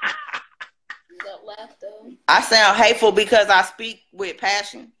 I sound hateful because I speak with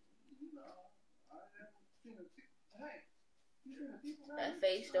passion. That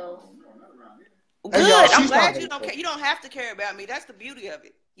face though. Good. Hey, I'm glad you don't care. You don't have to care about me. That's the beauty of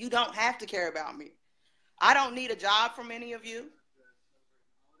it. You don't have to care about me. I don't need a job from any of you.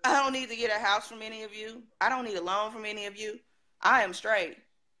 I don't need to get a house from any of you. I don't need a loan from any of you. I am straight.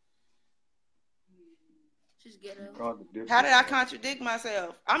 She's ghetto. How did I contradict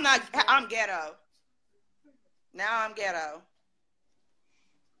myself? I'm ghetto. Now I'm ghetto.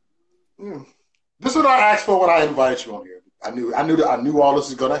 This is what I asked for when I invited you on here. I knew all this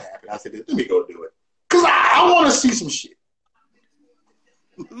was gonna happen. I said, let me go do it. Cause I want to see some shit.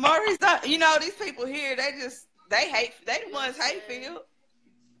 Maurice, these people here, they the ones hate filled.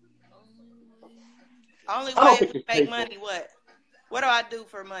 Only way to make money, what? What do I do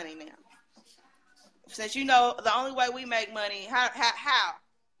for money now? Since you know the only way we make money, how?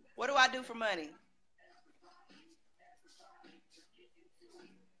 What do I do for money?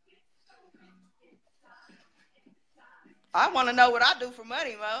 I want to know what I do for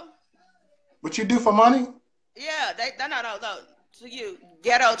money, Mo. What you do for money? Yeah, no. To you,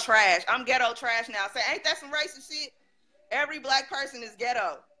 ghetto trash. I'm ghetto trash now. Say, ain't that some racist shit? Every black person is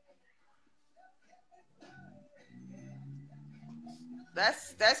ghetto.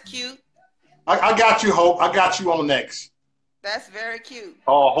 That's cute. I got you, Hope. I got you on next. That's very cute.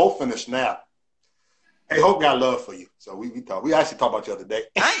 Oh, Hope finna snap. Hey, Hope got love for you. So we talked. We actually talked about you the other day.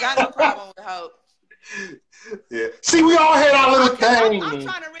 I ain't got no problem with Hope. Yeah. See, we all had our little thing. I'm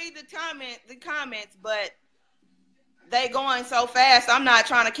trying to read the comments, but they going so fast. I'm not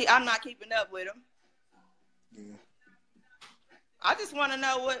keeping up with them. Yeah. I just want to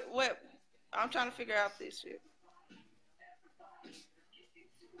know what I'm trying to figure out this shit.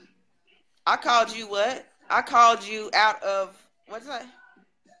 I called you what? I called you out of what's that?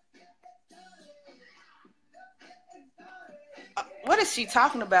 What is she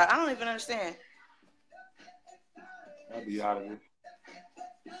talking about? I don't even understand. I'll be out of it.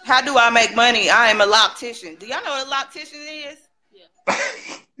 How do I make money? I am a loctician. Do y'all know what a loctician is? Yeah.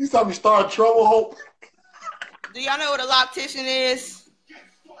 You saw me start trouble, Hope. Do y'all know what a loctician is?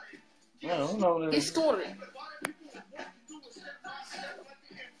 Yeah, I don't know that. It's story.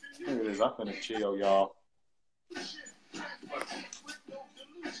 Here it is. I'm finna chill, y'all.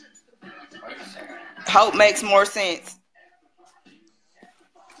 Hope makes more sense.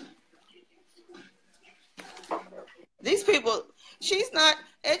 These people, she's not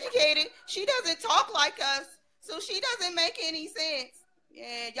educated. She doesn't talk like us, so she doesn't make any sense.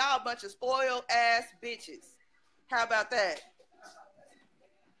 Yeah, y'all a bunch of spoiled ass bitches. How about that?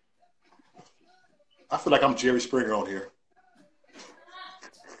 I feel like I'm Jerry Springer on here.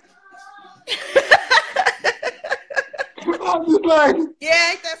 I'm just like,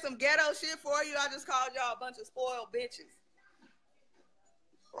 yeah, ain't that some ghetto shit for you? I just called y'all a bunch of spoiled bitches.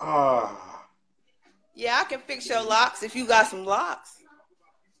 Yeah, I can fix your locks if you got some locks.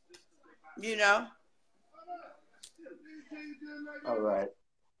 You know. All right.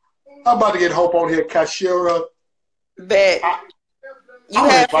 I'm about to get Hope on here, Kashara. Bet. You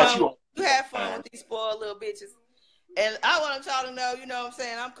had fun with these spoiled little bitches. And I want y'all to know, you know what I'm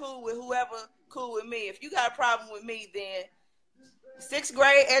saying, I'm cool with whoever cool with me. If you got a problem with me, then 6th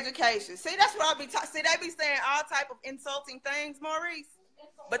grade education. See, that's what I be talking. See, they be saying all type of insulting things, Maurice,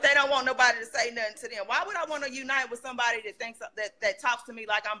 but they don't want nobody to say nothing to them. Why would I want to unite with somebody that thinks that talks to me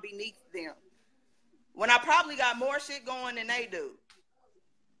like I'm beneath them when I probably got more shit going than they do?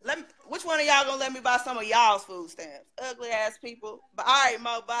 Which one of y'all gonna let me buy some of y'all's food stamps? Ugly ass people. But all right,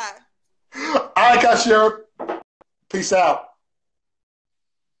 Mo, bye. All right, Kashara. Peace out.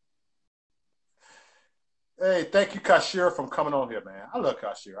 Hey, thank you, Kashara, for coming on here, man. I love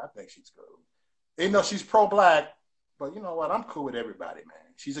Kashara. I think she's cool. Even though she's pro-black, but you know what? I'm cool with everybody,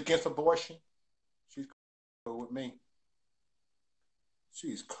 man. She's against abortion. She's cool with me.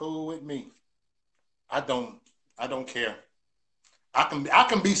 She's cool with me. I don't care. I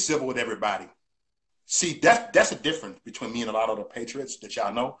can be civil with everybody. See, that's a difference between me and a lot of the patriots that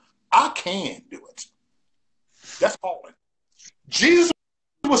y'all know. I can do it. That's all. Jesus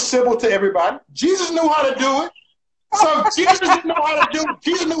was civil to everybody. Jesus knew how to do it. So Jesus didn't know how to do it.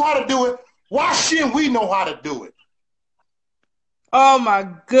 Jesus knew how to do it. Why shouldn't we know how to do it? Oh my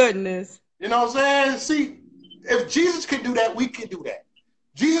goodness. You know what I'm saying? See, if Jesus can do that, we can do that.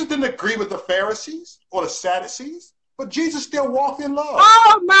 Jesus didn't agree with the Pharisees or the Sadducees, but Jesus still walked in love.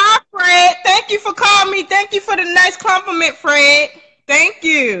 Oh my Fred. Thank you for calling me. Thank you for the nice compliment, Fred. Thank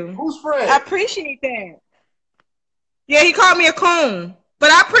you. Who's Fred? I appreciate that. Yeah, he called me a coon.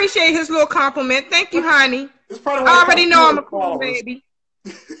 But I appreciate his little compliment. Thank you, honey. I already know I'm a coon, baby.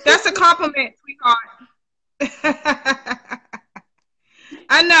 That's a compliment, sweetheart.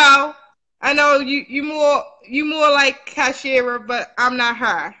 I know you more like Kashara, but I'm not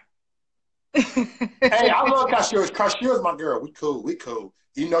her. Hey, I love Kashara. Kashara's my girl. We cool.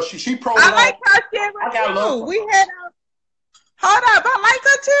 You know, she pro. I like Kashara. I got love for her. We had Hold up, I like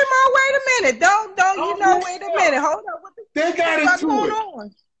her too, Mo. Wait a minute. Don't you know? Wait a minute. Hold up. They got into it.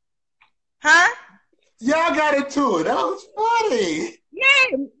 On? Huh? Y'all got into it. That was funny.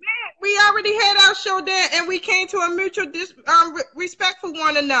 Yeah, man. We already had our show there, and we came to a mutual respect for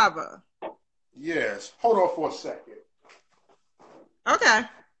one another. Yes. Hold on for a second. Okay.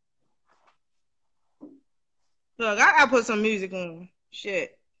 Look, I gotta put some music on.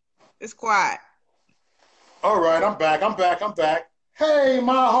 Shit. It's quiet. All right, I'm back. Hey,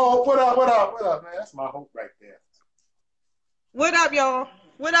 my hope. What up, man? That's my hope right there. What up, y'all?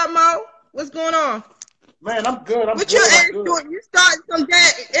 What up, Mo? What's going on? Man, I'm good. What your ass doing? You starting some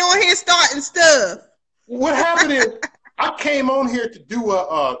on here starting stuff. What happened is I came on here to do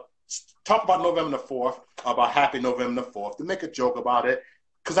talk about November the 4th, about Happy November the 4th, to make a joke about it.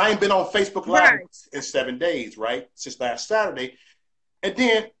 Because I ain't been on Facebook Live in 7 days, right? Since last Saturday. And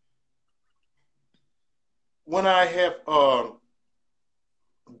then when I have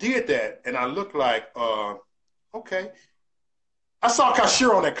did that and I looked like, okay. I saw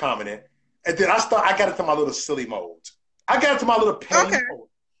Kashara on that comment, and then I got into my little silly mode. I got into my little petty mode.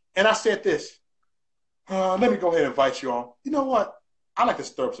 And I said this, let me go ahead and invite you on. You know what? I like to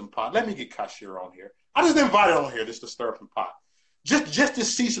stir up some pot. Let me get Kashara on here. I just invited on here just to stir up some pot. Just to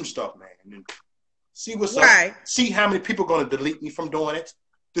see some stuff, man. And see what's up. See how many people are going to delete me from doing it.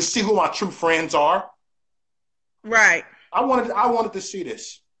 To see who my true friends are. Right. I wanted to see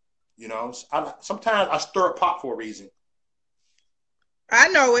this. You know, sometimes I stir a pot for a reason. I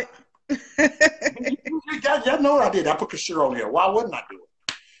know it. Y'all know what I did. I put Kashara on here. Why wouldn't I do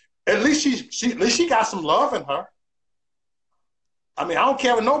it? At least she got some love in her. I mean, I don't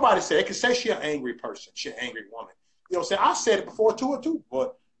care what nobody say. They can say she's an angry person. She's an angry woman. You know what I'm saying? I said it before too,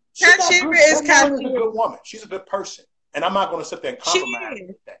 but Kashara is a good woman. She's a good person. And I'm not going to sit there and compromise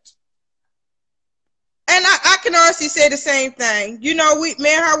with that. And I can honestly say the same thing. You know,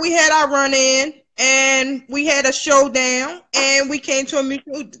 how we had our run-in, and we had a showdown, and we came to a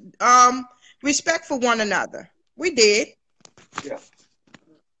mutual respect for one another. We did. Yeah.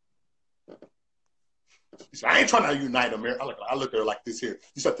 I ain't trying to unite them here. I look at her like this here.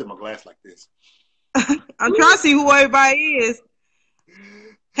 You sat there in my glass like this. I'm trying to see who everybody is.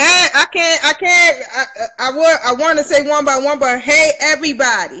 Hey, I want to say one by one, but hey,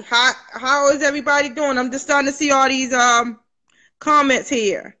 everybody, how is everybody doing? I'm just starting to see all these comments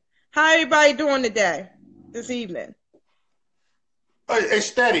here. How everybody doing today, this evening? Hey,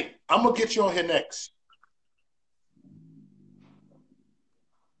 Steady, I'm gonna get you on here next.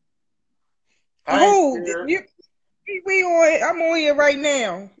 I'm on here right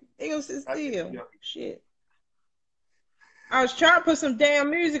now. They gonna sit still. Shit. I was trying to put some damn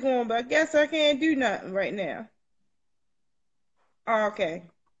music on, but I guess I can't do nothing right now. Oh, okay.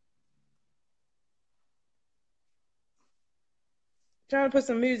 Trying to put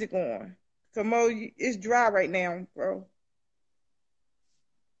some music on. So Mo, it's dry right now, bro.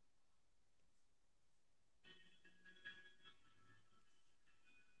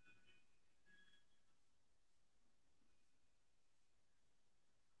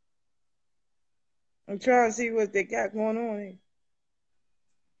 I'm trying to see what they got going on here.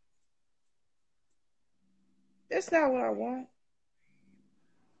 That's not what I want.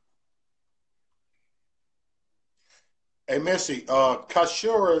 Hey, Missy,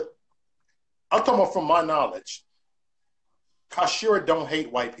 Kashara, I'm talking about from my knowledge. Kashara don't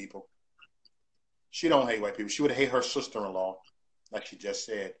hate white people. She don't hate white people. She would hate her sister-in-law, like she just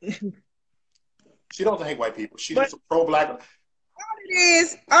said. She doesn't hate white people. She's just a pro-black. All it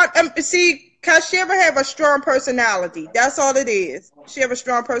is, see, Kashara have a strong personality. That's all it is. She have a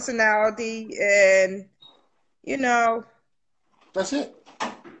strong personality, and you know. That's it.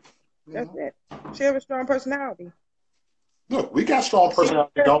 That's it. She have a strong personality. Look, we got strong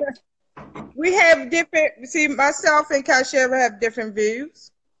personality, don't we? We have different. See, myself and Kashara have different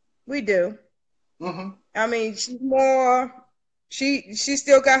views. We do. Mm-hmm. I mean, she's more. She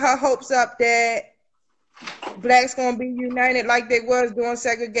still got her hopes up that blacks gonna be united like they was during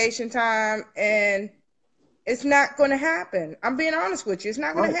segregation time, and it's not gonna happen. I'm being honest with you. It's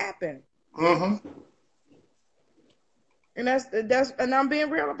not gonna happen. Mm-hmm. And that's and I'm being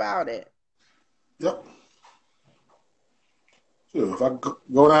real about it. Yep. So if I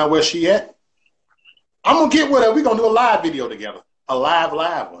go down where she at, I'm gonna get with her. We're gonna do a live video together. A live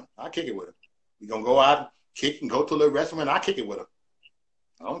one. I'll kick it with her. We're gonna go out, kick, and go to a little restaurant. I'll kick it with her.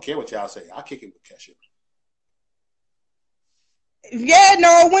 I don't care what y'all say. I'll kick it with Kashara. Yeah,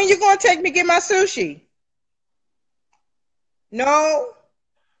 no. When you gonna take me to get my sushi? No.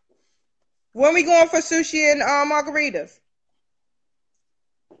 When we going for sushi and margaritas?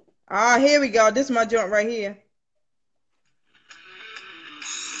 Ah, here we go. This is my joint right here.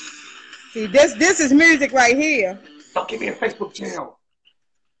 See, this is music right here. Don't give me a Facebook jail.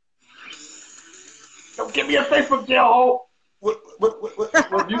 Don't give me a Facebook jail, Hope. What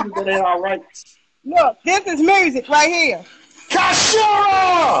music that ain't all right? Look, this is music right here.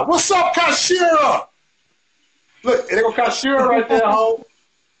 Kashara! What's up, Kashara? Look, there go Kashara right there, Hope.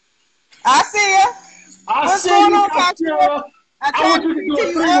 I see her. What's going on, Kashara? I want you to do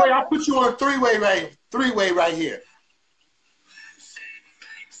a three-way. I'll put you on a three-way right here.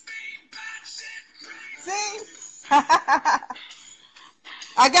 See? I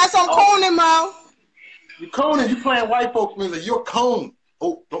got some cooning, Mo. You cooning, you playing white folks music. You're a coon.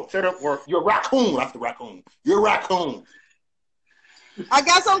 Oh, don't set up work. You're a raccoon. That's the raccoon. You're a raccoon. I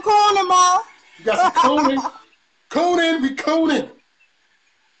got some cooning, Mo. You got some cooning. Cooning, we cooning.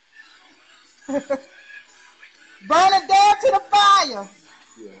 Burn it down to the fire.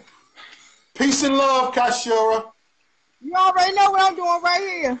 Yeah. Peace and love, Kashara. You already know what I'm doing right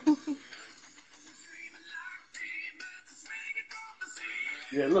here.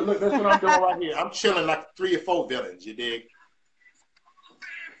 Yeah, look, that's what I'm doing right here. I'm chilling like 3 or 4 villains, you dig?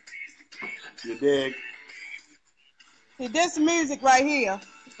 You dig? See, this music right here.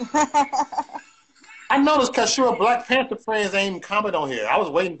 I noticed Kashara Black Panther friends ain't even comment on here. I was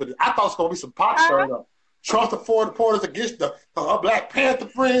waiting for this. I thought it was going to be some pop stirring up. Trump supporters against the Black Panther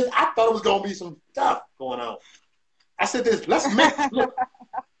friends. I thought it was going to be some stuff going on. I said this, let's make, look.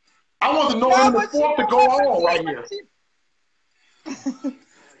 I want the November 4th to go on right here.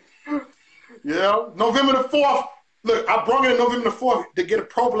 Yeah, November the 4th. Look, I brought in November the 4th to get a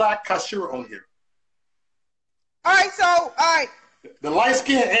pro-black Kashara on here. All right. The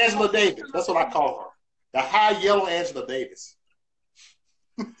light-skinned Angela Davis. That's what I call her. The high yellow Angela Davis.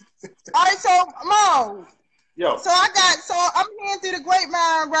 All right, so Mo. Yo. So I'm hearing through the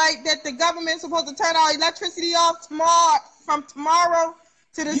grapevine, right, that the government's supposed to turn our electricity off from tomorrow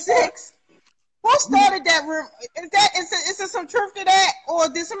to the 6th. Who started that rumor? Is there some truth to that, or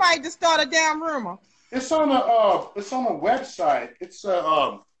did somebody just start a damn rumor? It's on a website. It's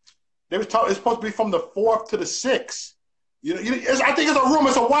it's supposed to be from the 4th to the 6th. I think it's a rumor.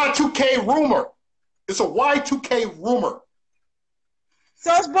 It's a Y2K rumor. It's a Y2K rumor.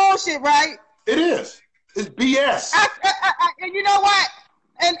 So it's bullshit, right? It is. It's BS. And you know what?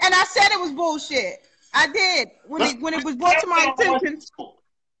 And I said it was bullshit. I did when it was brought to my attention.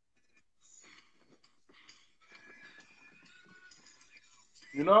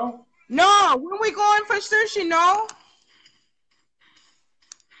 You know? No, when we going for sushi, no.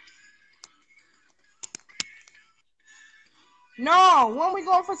 No, when we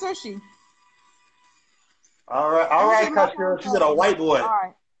going for sushi? All right, Kashara. She said a white boy.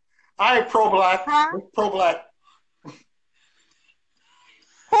 All right, pro-black. Huh? Pro-black. Who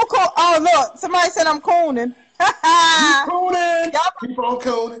called? Oh, look, somebody said I'm cooning. You cooning. Keep on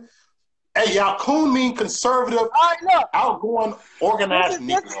cooning. Hey, y'all, coon mean conservative, look. outgoing, organized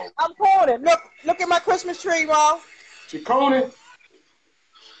Negro. I'm cooning. Look at my Christmas tree, Ro. You cooning?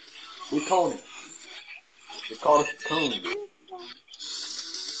 We cooning. They call it coon.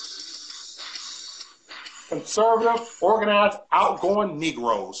 Conservative, organized, outgoing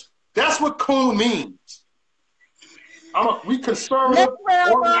Negroes. That's what coon means. We conservative,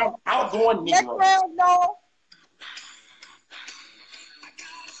 organized, outgoing Negroes. Next round, no.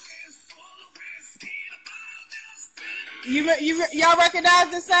 Y'all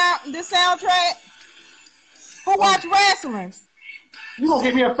recognize this soundtrack? Who watch wrestling? You gonna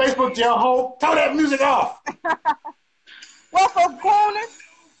get me a Facebook jail hole? Turn that music off. What, for corners?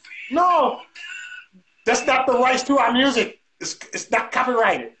 No, that's not the rights to our music. It's not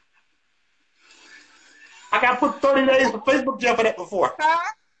copyrighted. I got put 30 days for Facebook jail for that before.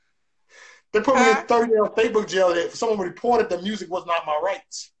 Huh? They put me in 30 days on Facebook jail if someone reported the music was not my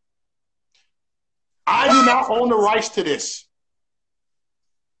rights. I do not own the rights to this.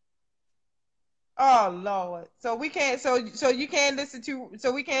 Oh Lord! So we can't. So you can't listen to.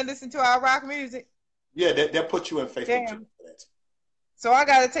 So we can't listen to our rock music. Yeah, they'll put you in Facebook jail for that. So I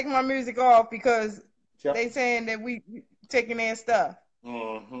got to take my music off because they saying that we taking their stuff.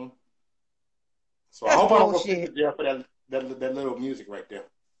 Mm-hmm. So That's I hope bullshit. I don't go to jail for that little music right there.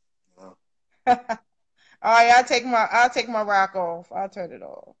 All right, I'll take my rock off. I'll turn it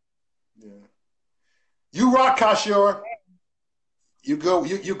off. Yeah. You rock, Kashara. You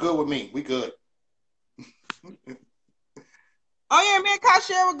good? You good with me? We good. Oh yeah, me and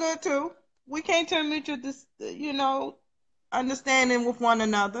Kashara good too. We came to a mutual, understanding with one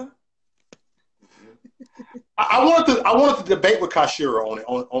another. I wanted to debate with Kashara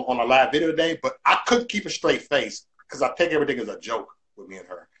on a live video today, but I couldn't keep a straight face because I take everything as a joke with me and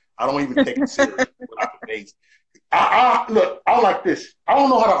her. I don't even take it serious without debates. Look, I like this. I don't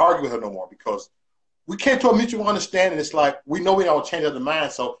know how to argue with her no more because we came to a mutual understanding. It's like we know we don't change other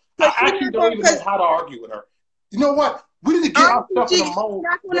mind, so I actually don't even know how to argue with her. You know what? We need to get ourselves in the mode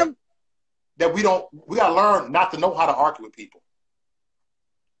that we gotta learn not to know how to argue with people.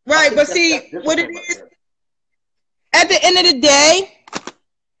 Right, but see what it is. At the end of the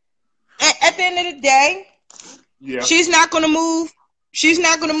day, yeah, she's not gonna move. She's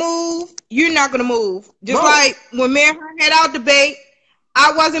not gonna move. You're not gonna move. Just like when me and her had our debate,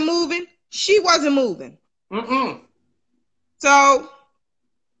 I wasn't moving. She wasn't moving. So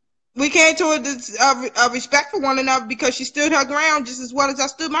we came to a respect for one another because she stood her ground just as well as I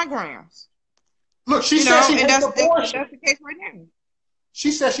stood my grounds. Look, she said she hates abortion. That's the case right now.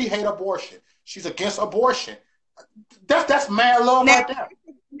 She says she hates abortion. She's against abortion. That's mad love right there.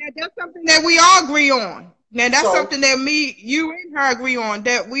 Now that's something that we all agree on. Now that's something that you and her agree on,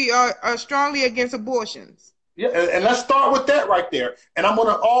 that we are strongly against abortions. Yeah, and let's start with that right there. And I'm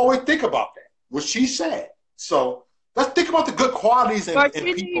gonna always think about that, what she said. So let's think about the good qualities in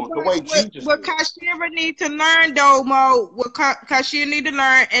people, the way Jesus. What Kashira need to learn, though, Mo. What Kashira need to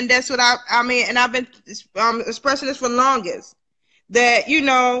learn, and that's what I mean. And I've been expressing this for longest. That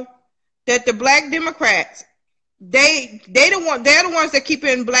that the Black Democrats, they're the ones that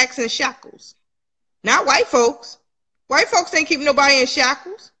keeping blacks in shackles, not white folks. White folks ain't keeping nobody in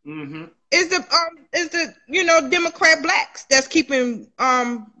shackles. Mm-hmm. It's the Democrat blacks that's keeping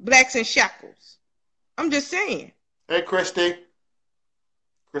blacks in shackles. I'm just saying. Hey, Christy.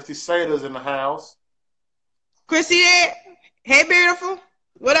 Christy Sater's in the house. Christy there? Hey, beautiful.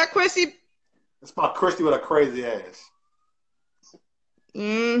 What up, Christy? That's my Christy with a crazy ass.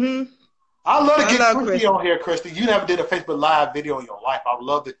 Mm-hmm. I'd love to get Christy on here, Christy. You never did a Facebook Live video in your life. I would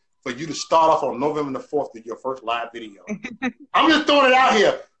love for you to start off on November the 4th with your first live video. I'm just throwing it out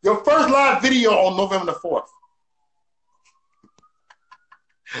here. Your first live video on November the 4th.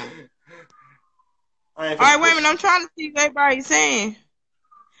 All right, wait a minute. I'm trying to see what everybody's saying.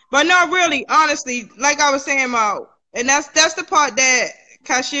 But no, really, honestly, like I was saying, Mo, and that's the part that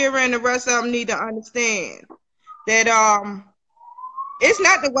Kashira and the rest of them need to understand. That it's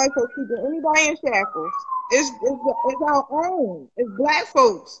not the white folks keeping anybody in shackles. It's our own. It's black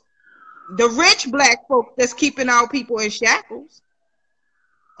folks. The rich black folks that's keeping our people in shackles.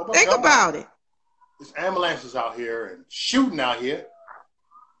 Think about it. There's ambulances out here and shooting out here.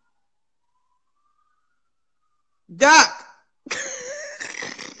 Duck.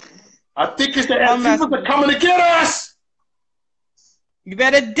 I think it's the Antifas are coming to get us. You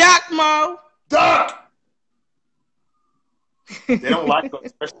better duck, Mo. Duck. They don't like us,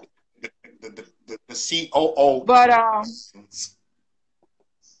 especially the COO. But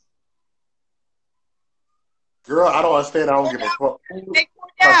girl, I don't understand. I don't give a fuck. Hey,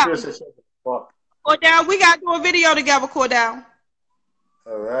 Cordell. Cordell, we gotta do a video together, Cordell.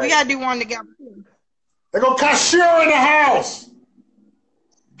 All right. We gotta do one together. They go Kashira in the house.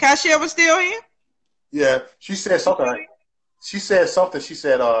 Kashira was still here? Yeah, she said something. She said,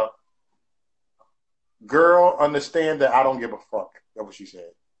 girl, understand that I don't give a fuck. That's what she said.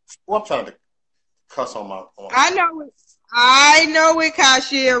 Well, I'm trying to cuss on my own. I know it,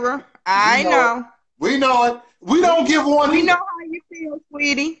 Kashira. I know. We know it. We don't give one. We know how you feel,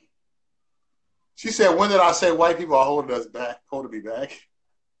 sweetie. She said, when did I say white people are holding us back? Holding me back?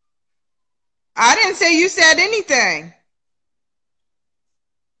 I didn't say you said anything.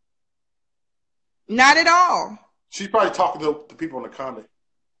 Not at all. She's probably talking to the people in the comment.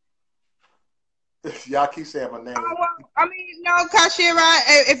 Y'all keep saying my name. Well, I mean, no, Kashira,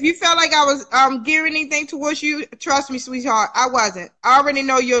 if you felt like I was gearing anything towards you, trust me, sweetheart, I wasn't. I already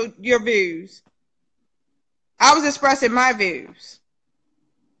know your views. I was expressing my views.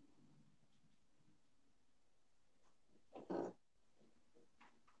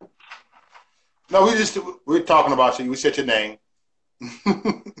 No, we're talking about you. We said your name.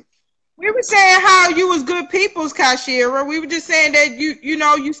 We were saying how you was good peoples, Kashira. We were just saying that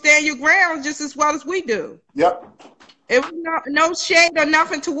you stand your ground just as well as we do. Yep. It was no shade or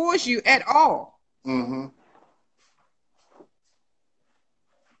nothing towards you at all. Mm-hmm.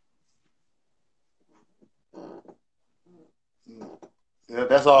 Yeah,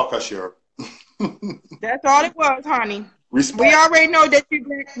 that's all, Kashira. That's all it was, honey. Respect. We already know that you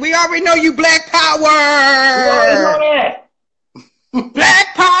black. We already know you black power. We already know that.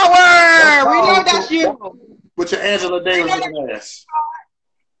 Black power. We know that's you. With your Angela Davis ass.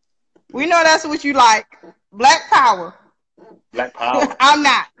 We know that's what you like. Black power. Black power. I'm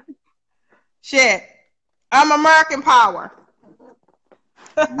not. Shit. I'm American power.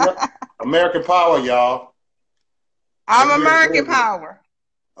 Yep. American power, y'all. I'm American power.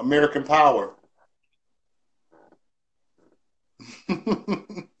 American power.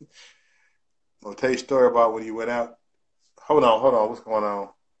 I'll tell you a story about when you went out. Hold on. What's going on?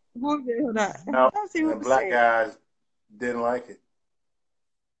 Hold on. Now, and black guys didn't like it.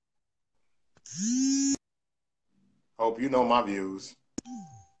 Hope you know my views.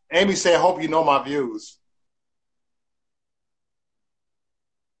 Amy said, hope you know my views.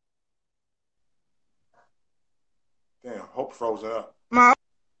 Damn, Hope frozen up. Mom?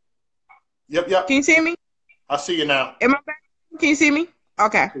 Yep. Can you see me? I see you now. Am I back? Can you see me?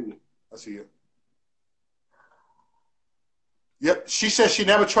 Okay. I see you. Yep, she said she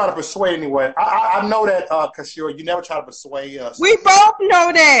never tried to persuade anyone. I know that, Kashara, you never try to persuade us. We both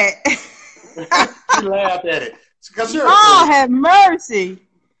know that. She laughed at it. Kashara, oh, have mercy.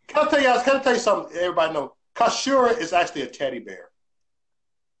 Can I tell you something everybody know? Kashara is actually a teddy bear.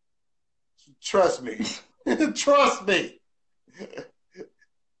 Trust me. Trust me.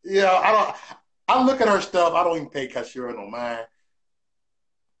 Yeah, I look at her stuff. I don't even pay Kashara no mind.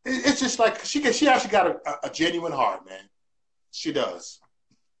 It's just like she actually got a genuine heart, man. She does.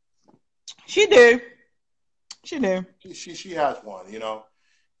 She do. She has one, you know.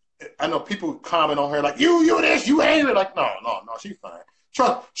 I know people comment on her like, you this, you angry. Like, no, she's fine.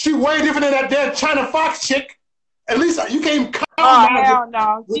 Trust, she way different than that dead China Fox chick. At least you can't comment. Oh, hell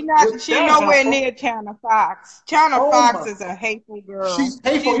no. She's nowhere near China Fox. China Fox is a hateful girl. She's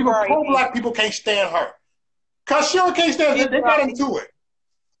hateful. Even pro-black people can't stand her. Kashara can't stand her. They got into it.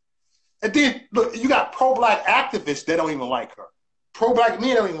 And then, look, you got pro-black activists that don't even like her. Pro-black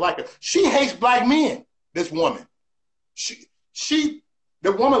men don't even like her. She hates black men, this woman.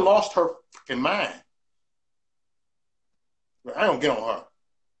 The woman lost her freaking mind. I don't get on her.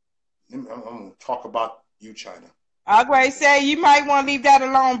 I'm going to talk about you, China. I'm going to say, you might want to leave that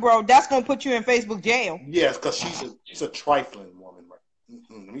alone, bro. That's going to put you in Facebook jail. Yes, because she's a trifling woman. Right?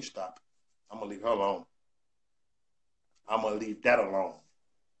 Let me stop. I'm going to leave her alone. I'm going to leave that alone.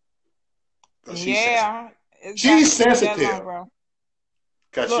 She's sensitive.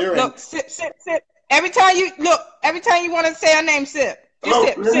 Look, sip. Every time you want to say her name, sip.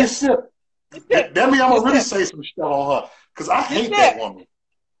 Just sip. That means I'm gonna really say some stuff on her because I hate that woman.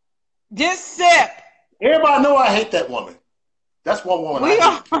 Just sip. Everybody know I hate that woman. That's one woman I hate.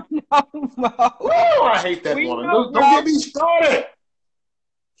 I hate that woman. Don't get me started.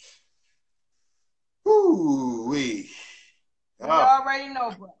 We already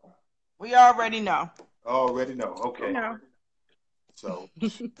know, bro. We already know. Okay. No. So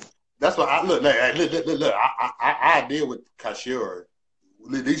that's what I look. I deal with Kashara.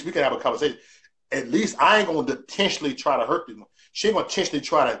 At least we can have a conversation. At least I ain't gonna intentionally try to hurt them. She ain't gonna intentionally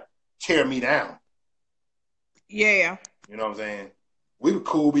try to tear me down. Yeah. You know what I'm saying? We were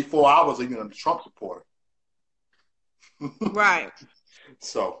cool before I was even a Trump supporter. Right.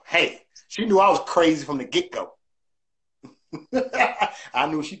 So hey, she knew I was crazy from the get-go. I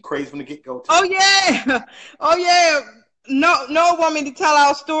knew she crazy from the get-go too. Oh yeah. No want me to tell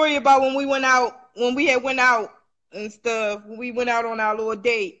our story about when we went out and stuff. We went out on our little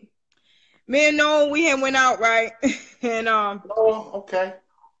date. Me and Noah, we had went out, right? And okay.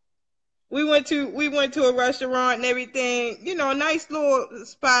 We went to a restaurant and everything, you know, a nice little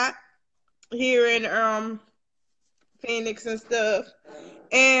spot here in Phoenix and stuff.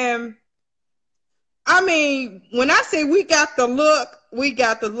 And I mean, when I say we got the look, we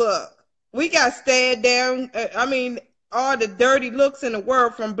got the look. We got stared down. I mean, all the dirty looks in the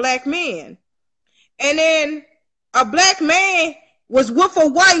world from black men. And then a black man was with a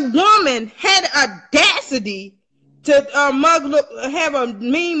white woman, had audacity to have a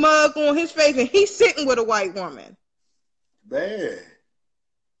mean mug on his face, and he's sitting with a white woman. Bad.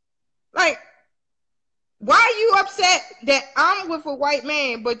 Like, why are you upset that I'm with a white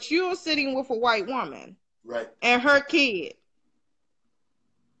man, but you're sitting with a white woman? Right. And her kid.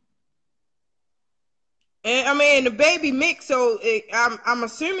 And I mean, the baby mixed, so I'm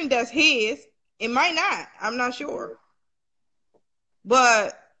assuming that's his. It might not. I'm not sure.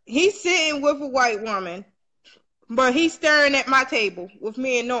 But he's sitting with a white woman, but he's staring at my table with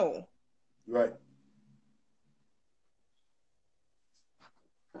me and Noel. Right.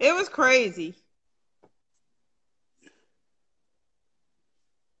 It was crazy.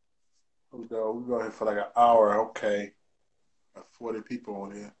 We're going here for like an hour. Okay. Got 40 people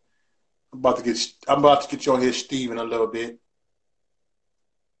on here. I'm about to get you on here, Steve, in a little bit.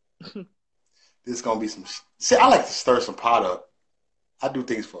 This is gonna be some. See, I like to stir some pot up. I do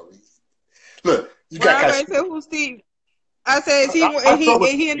things for me. Look, you got. I said, who's Steve? I said, is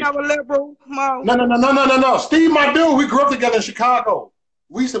he another liberal? Mom? No. Steve, my dude. We grew up together in Chicago.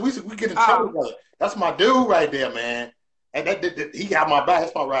 We get in trouble together. That's my dude right there, man. And that he got my back.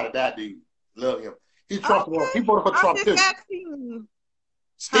 That's my ride or die dude. Love him. He Trump. Okay. He voted for Trump I'm too. just asking.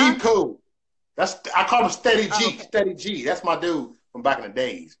 Steve Cool. I call him Steady G. Okay. Steady G. That's my dude from back in the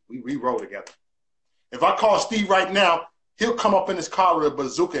days. We rode together. If I call Steve right now, he'll come up in his car with a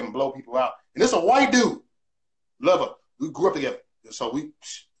bazooka and blow people out. And it's a white dude. Love her. We grew up together. So it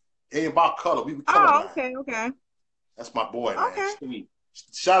ain't about color. We colorblind. Okay. That's my boy, man. Okay. Steve.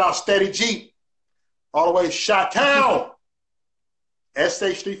 Shout out Steady G. All the way to Chi-Town.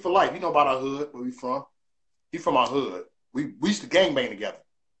 S.A. Street for life. You know about our hood, where we from. He from our hood. We used to gangbang together.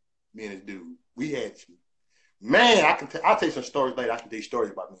 Me and this dude. We had you. Man, I'll tell you some stories later. I can tell you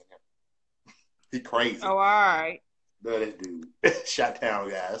stories about me and him. He crazy. Oh, all right. Love this dude. Chi-Town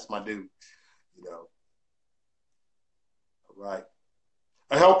guy. That's my dude. You know. All right.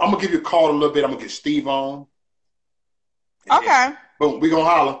 I'm going to give you a call in a little bit. I'm going to get Steve on. And okay. Boom. We going to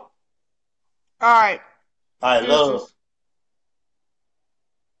holler. All right. All right, love.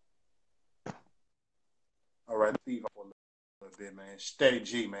 All right, Steve for a little bit, man. Steady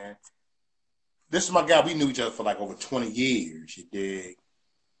G, man. This is my guy. We knew each other for like over 20 years, you dig?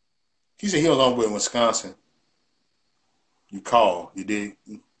 He said he was on with in Wisconsin. You call, you dig?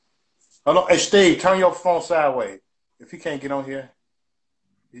 Hello, hey, Steve, turn your phone sideways. If he can't get on here,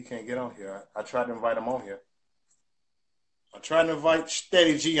 he can't get on here. I tried to invite him on here. I tried to invite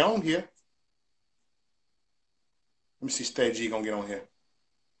Steady G on here. Let me see Steady G gonna get on here.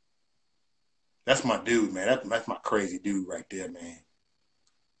 That's my dude, man. That's my crazy dude right there, man.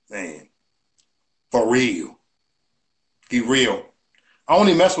 Man. For real. He real. I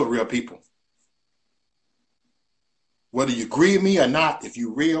only mess with real people. Whether you agree with me or not, if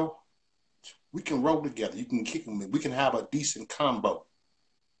you real, we can roll together. You can kick me. We can have a decent combo.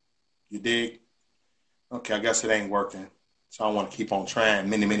 You dig? Okay, I guess it ain't working. So I want to keep on trying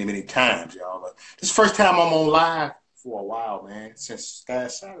many times, y'all. But this is the first time I'm on live for a while, man, since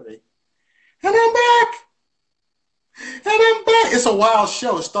last Saturday. And I'm back. It's a wild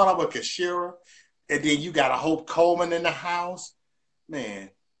show. It started out with Kashara, and then you got a Hope Coleman in the house.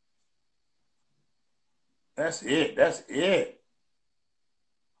 Man, that's it.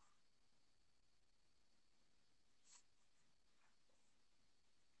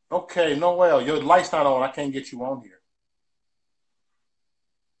 Okay, Noel, your light's not on. I can't get you on here.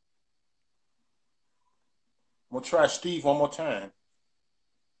 I'm going to try Steve one more time.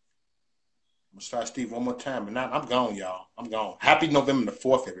 But now I'm gone, y'all. I'm gone. Happy November the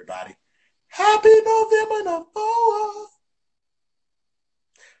 4th, everybody. Happy November the 4th.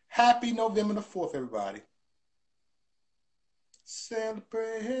 Happy November the 4th, everybody.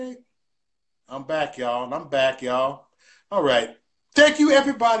 Celebrate. I'm back, y'all. All right. Thank you,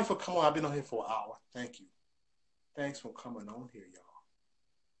 everybody, for coming on. I've been on here for an hour. Thank you. Thanks for coming on here, y'all.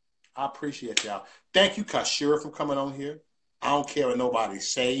 I appreciate y'all. Thank you, Kashara, for coming on here. I don't care what nobody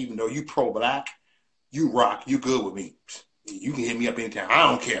say, even though you pro-black, you rock, you good with me. You can hit me up anytime. I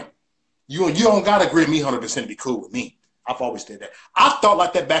don't care. You don't got to agree with me 100% to be cool with me. I've always said that. I thought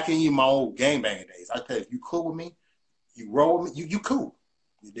like that back in my old gangbanging days. I tell you, if you cool with me, you roll with me, you cool.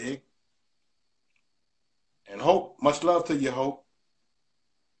 You dig? And Hope, much love to you, Hope.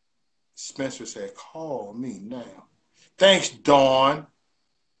 Spencer said, call me now. Thanks, Dawn.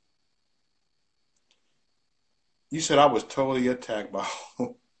 You said I was totally attacked by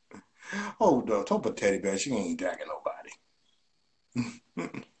Hope. Hold up. Hope a teddy bear. She ain't attacking nobody.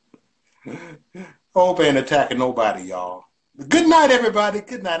 Hope ain't attacking nobody, y'all. Good night, everybody.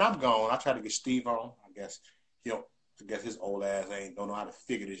 Good night. I'm gone. I tried to get Steve on. I guess his old ass don't know how to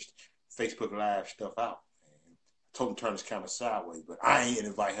figure this Facebook Live stuff out. And I told him to turn his camera sideways, but I ain't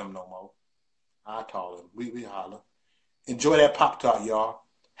invite him no more. I call him. We holler. Enjoy that Pop-Tart, y'all.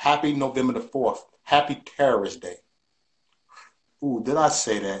 Happy November the 4th. Happy Terrorist Day. Ooh, did I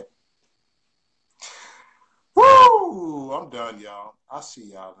say that? Woo! I'm done, y'all. I'll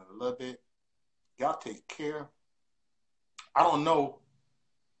see y'all in a little bit. Y'all take care. I don't know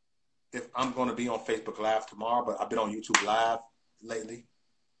if I'm going to be on Facebook Live tomorrow, but I've been on YouTube Live lately.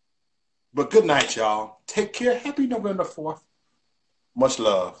 But good night, y'all. Take care. Happy November 4th. Much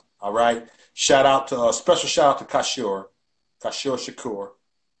love. All right. Special shout out to Kashara Sharkur.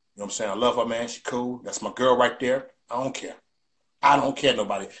 You know what I'm saying? I love her, man. She cool. That's my girl right there. I don't care. I don't care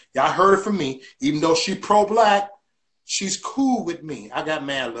nobody. Y'all heard it from me. Even though she pro-black, she's cool with me. I got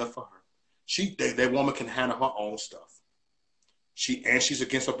mad love for her. That woman can handle her own stuff. She's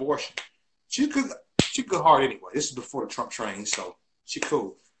against abortion. She good heart anyway. This is before the Trump train, so she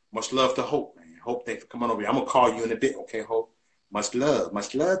cool. Much love to Hope, man. Hope thanks for coming over here. I'm gonna call you in a bit, okay, Hope? Much love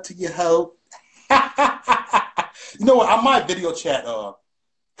to you, Hope. You know what? I might video chat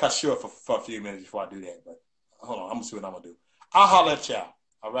Kashara for a few minutes before I do that, but hold on, I'm gonna see what I'm gonna do. I'll holler at y'all.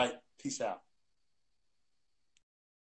 All right, peace out.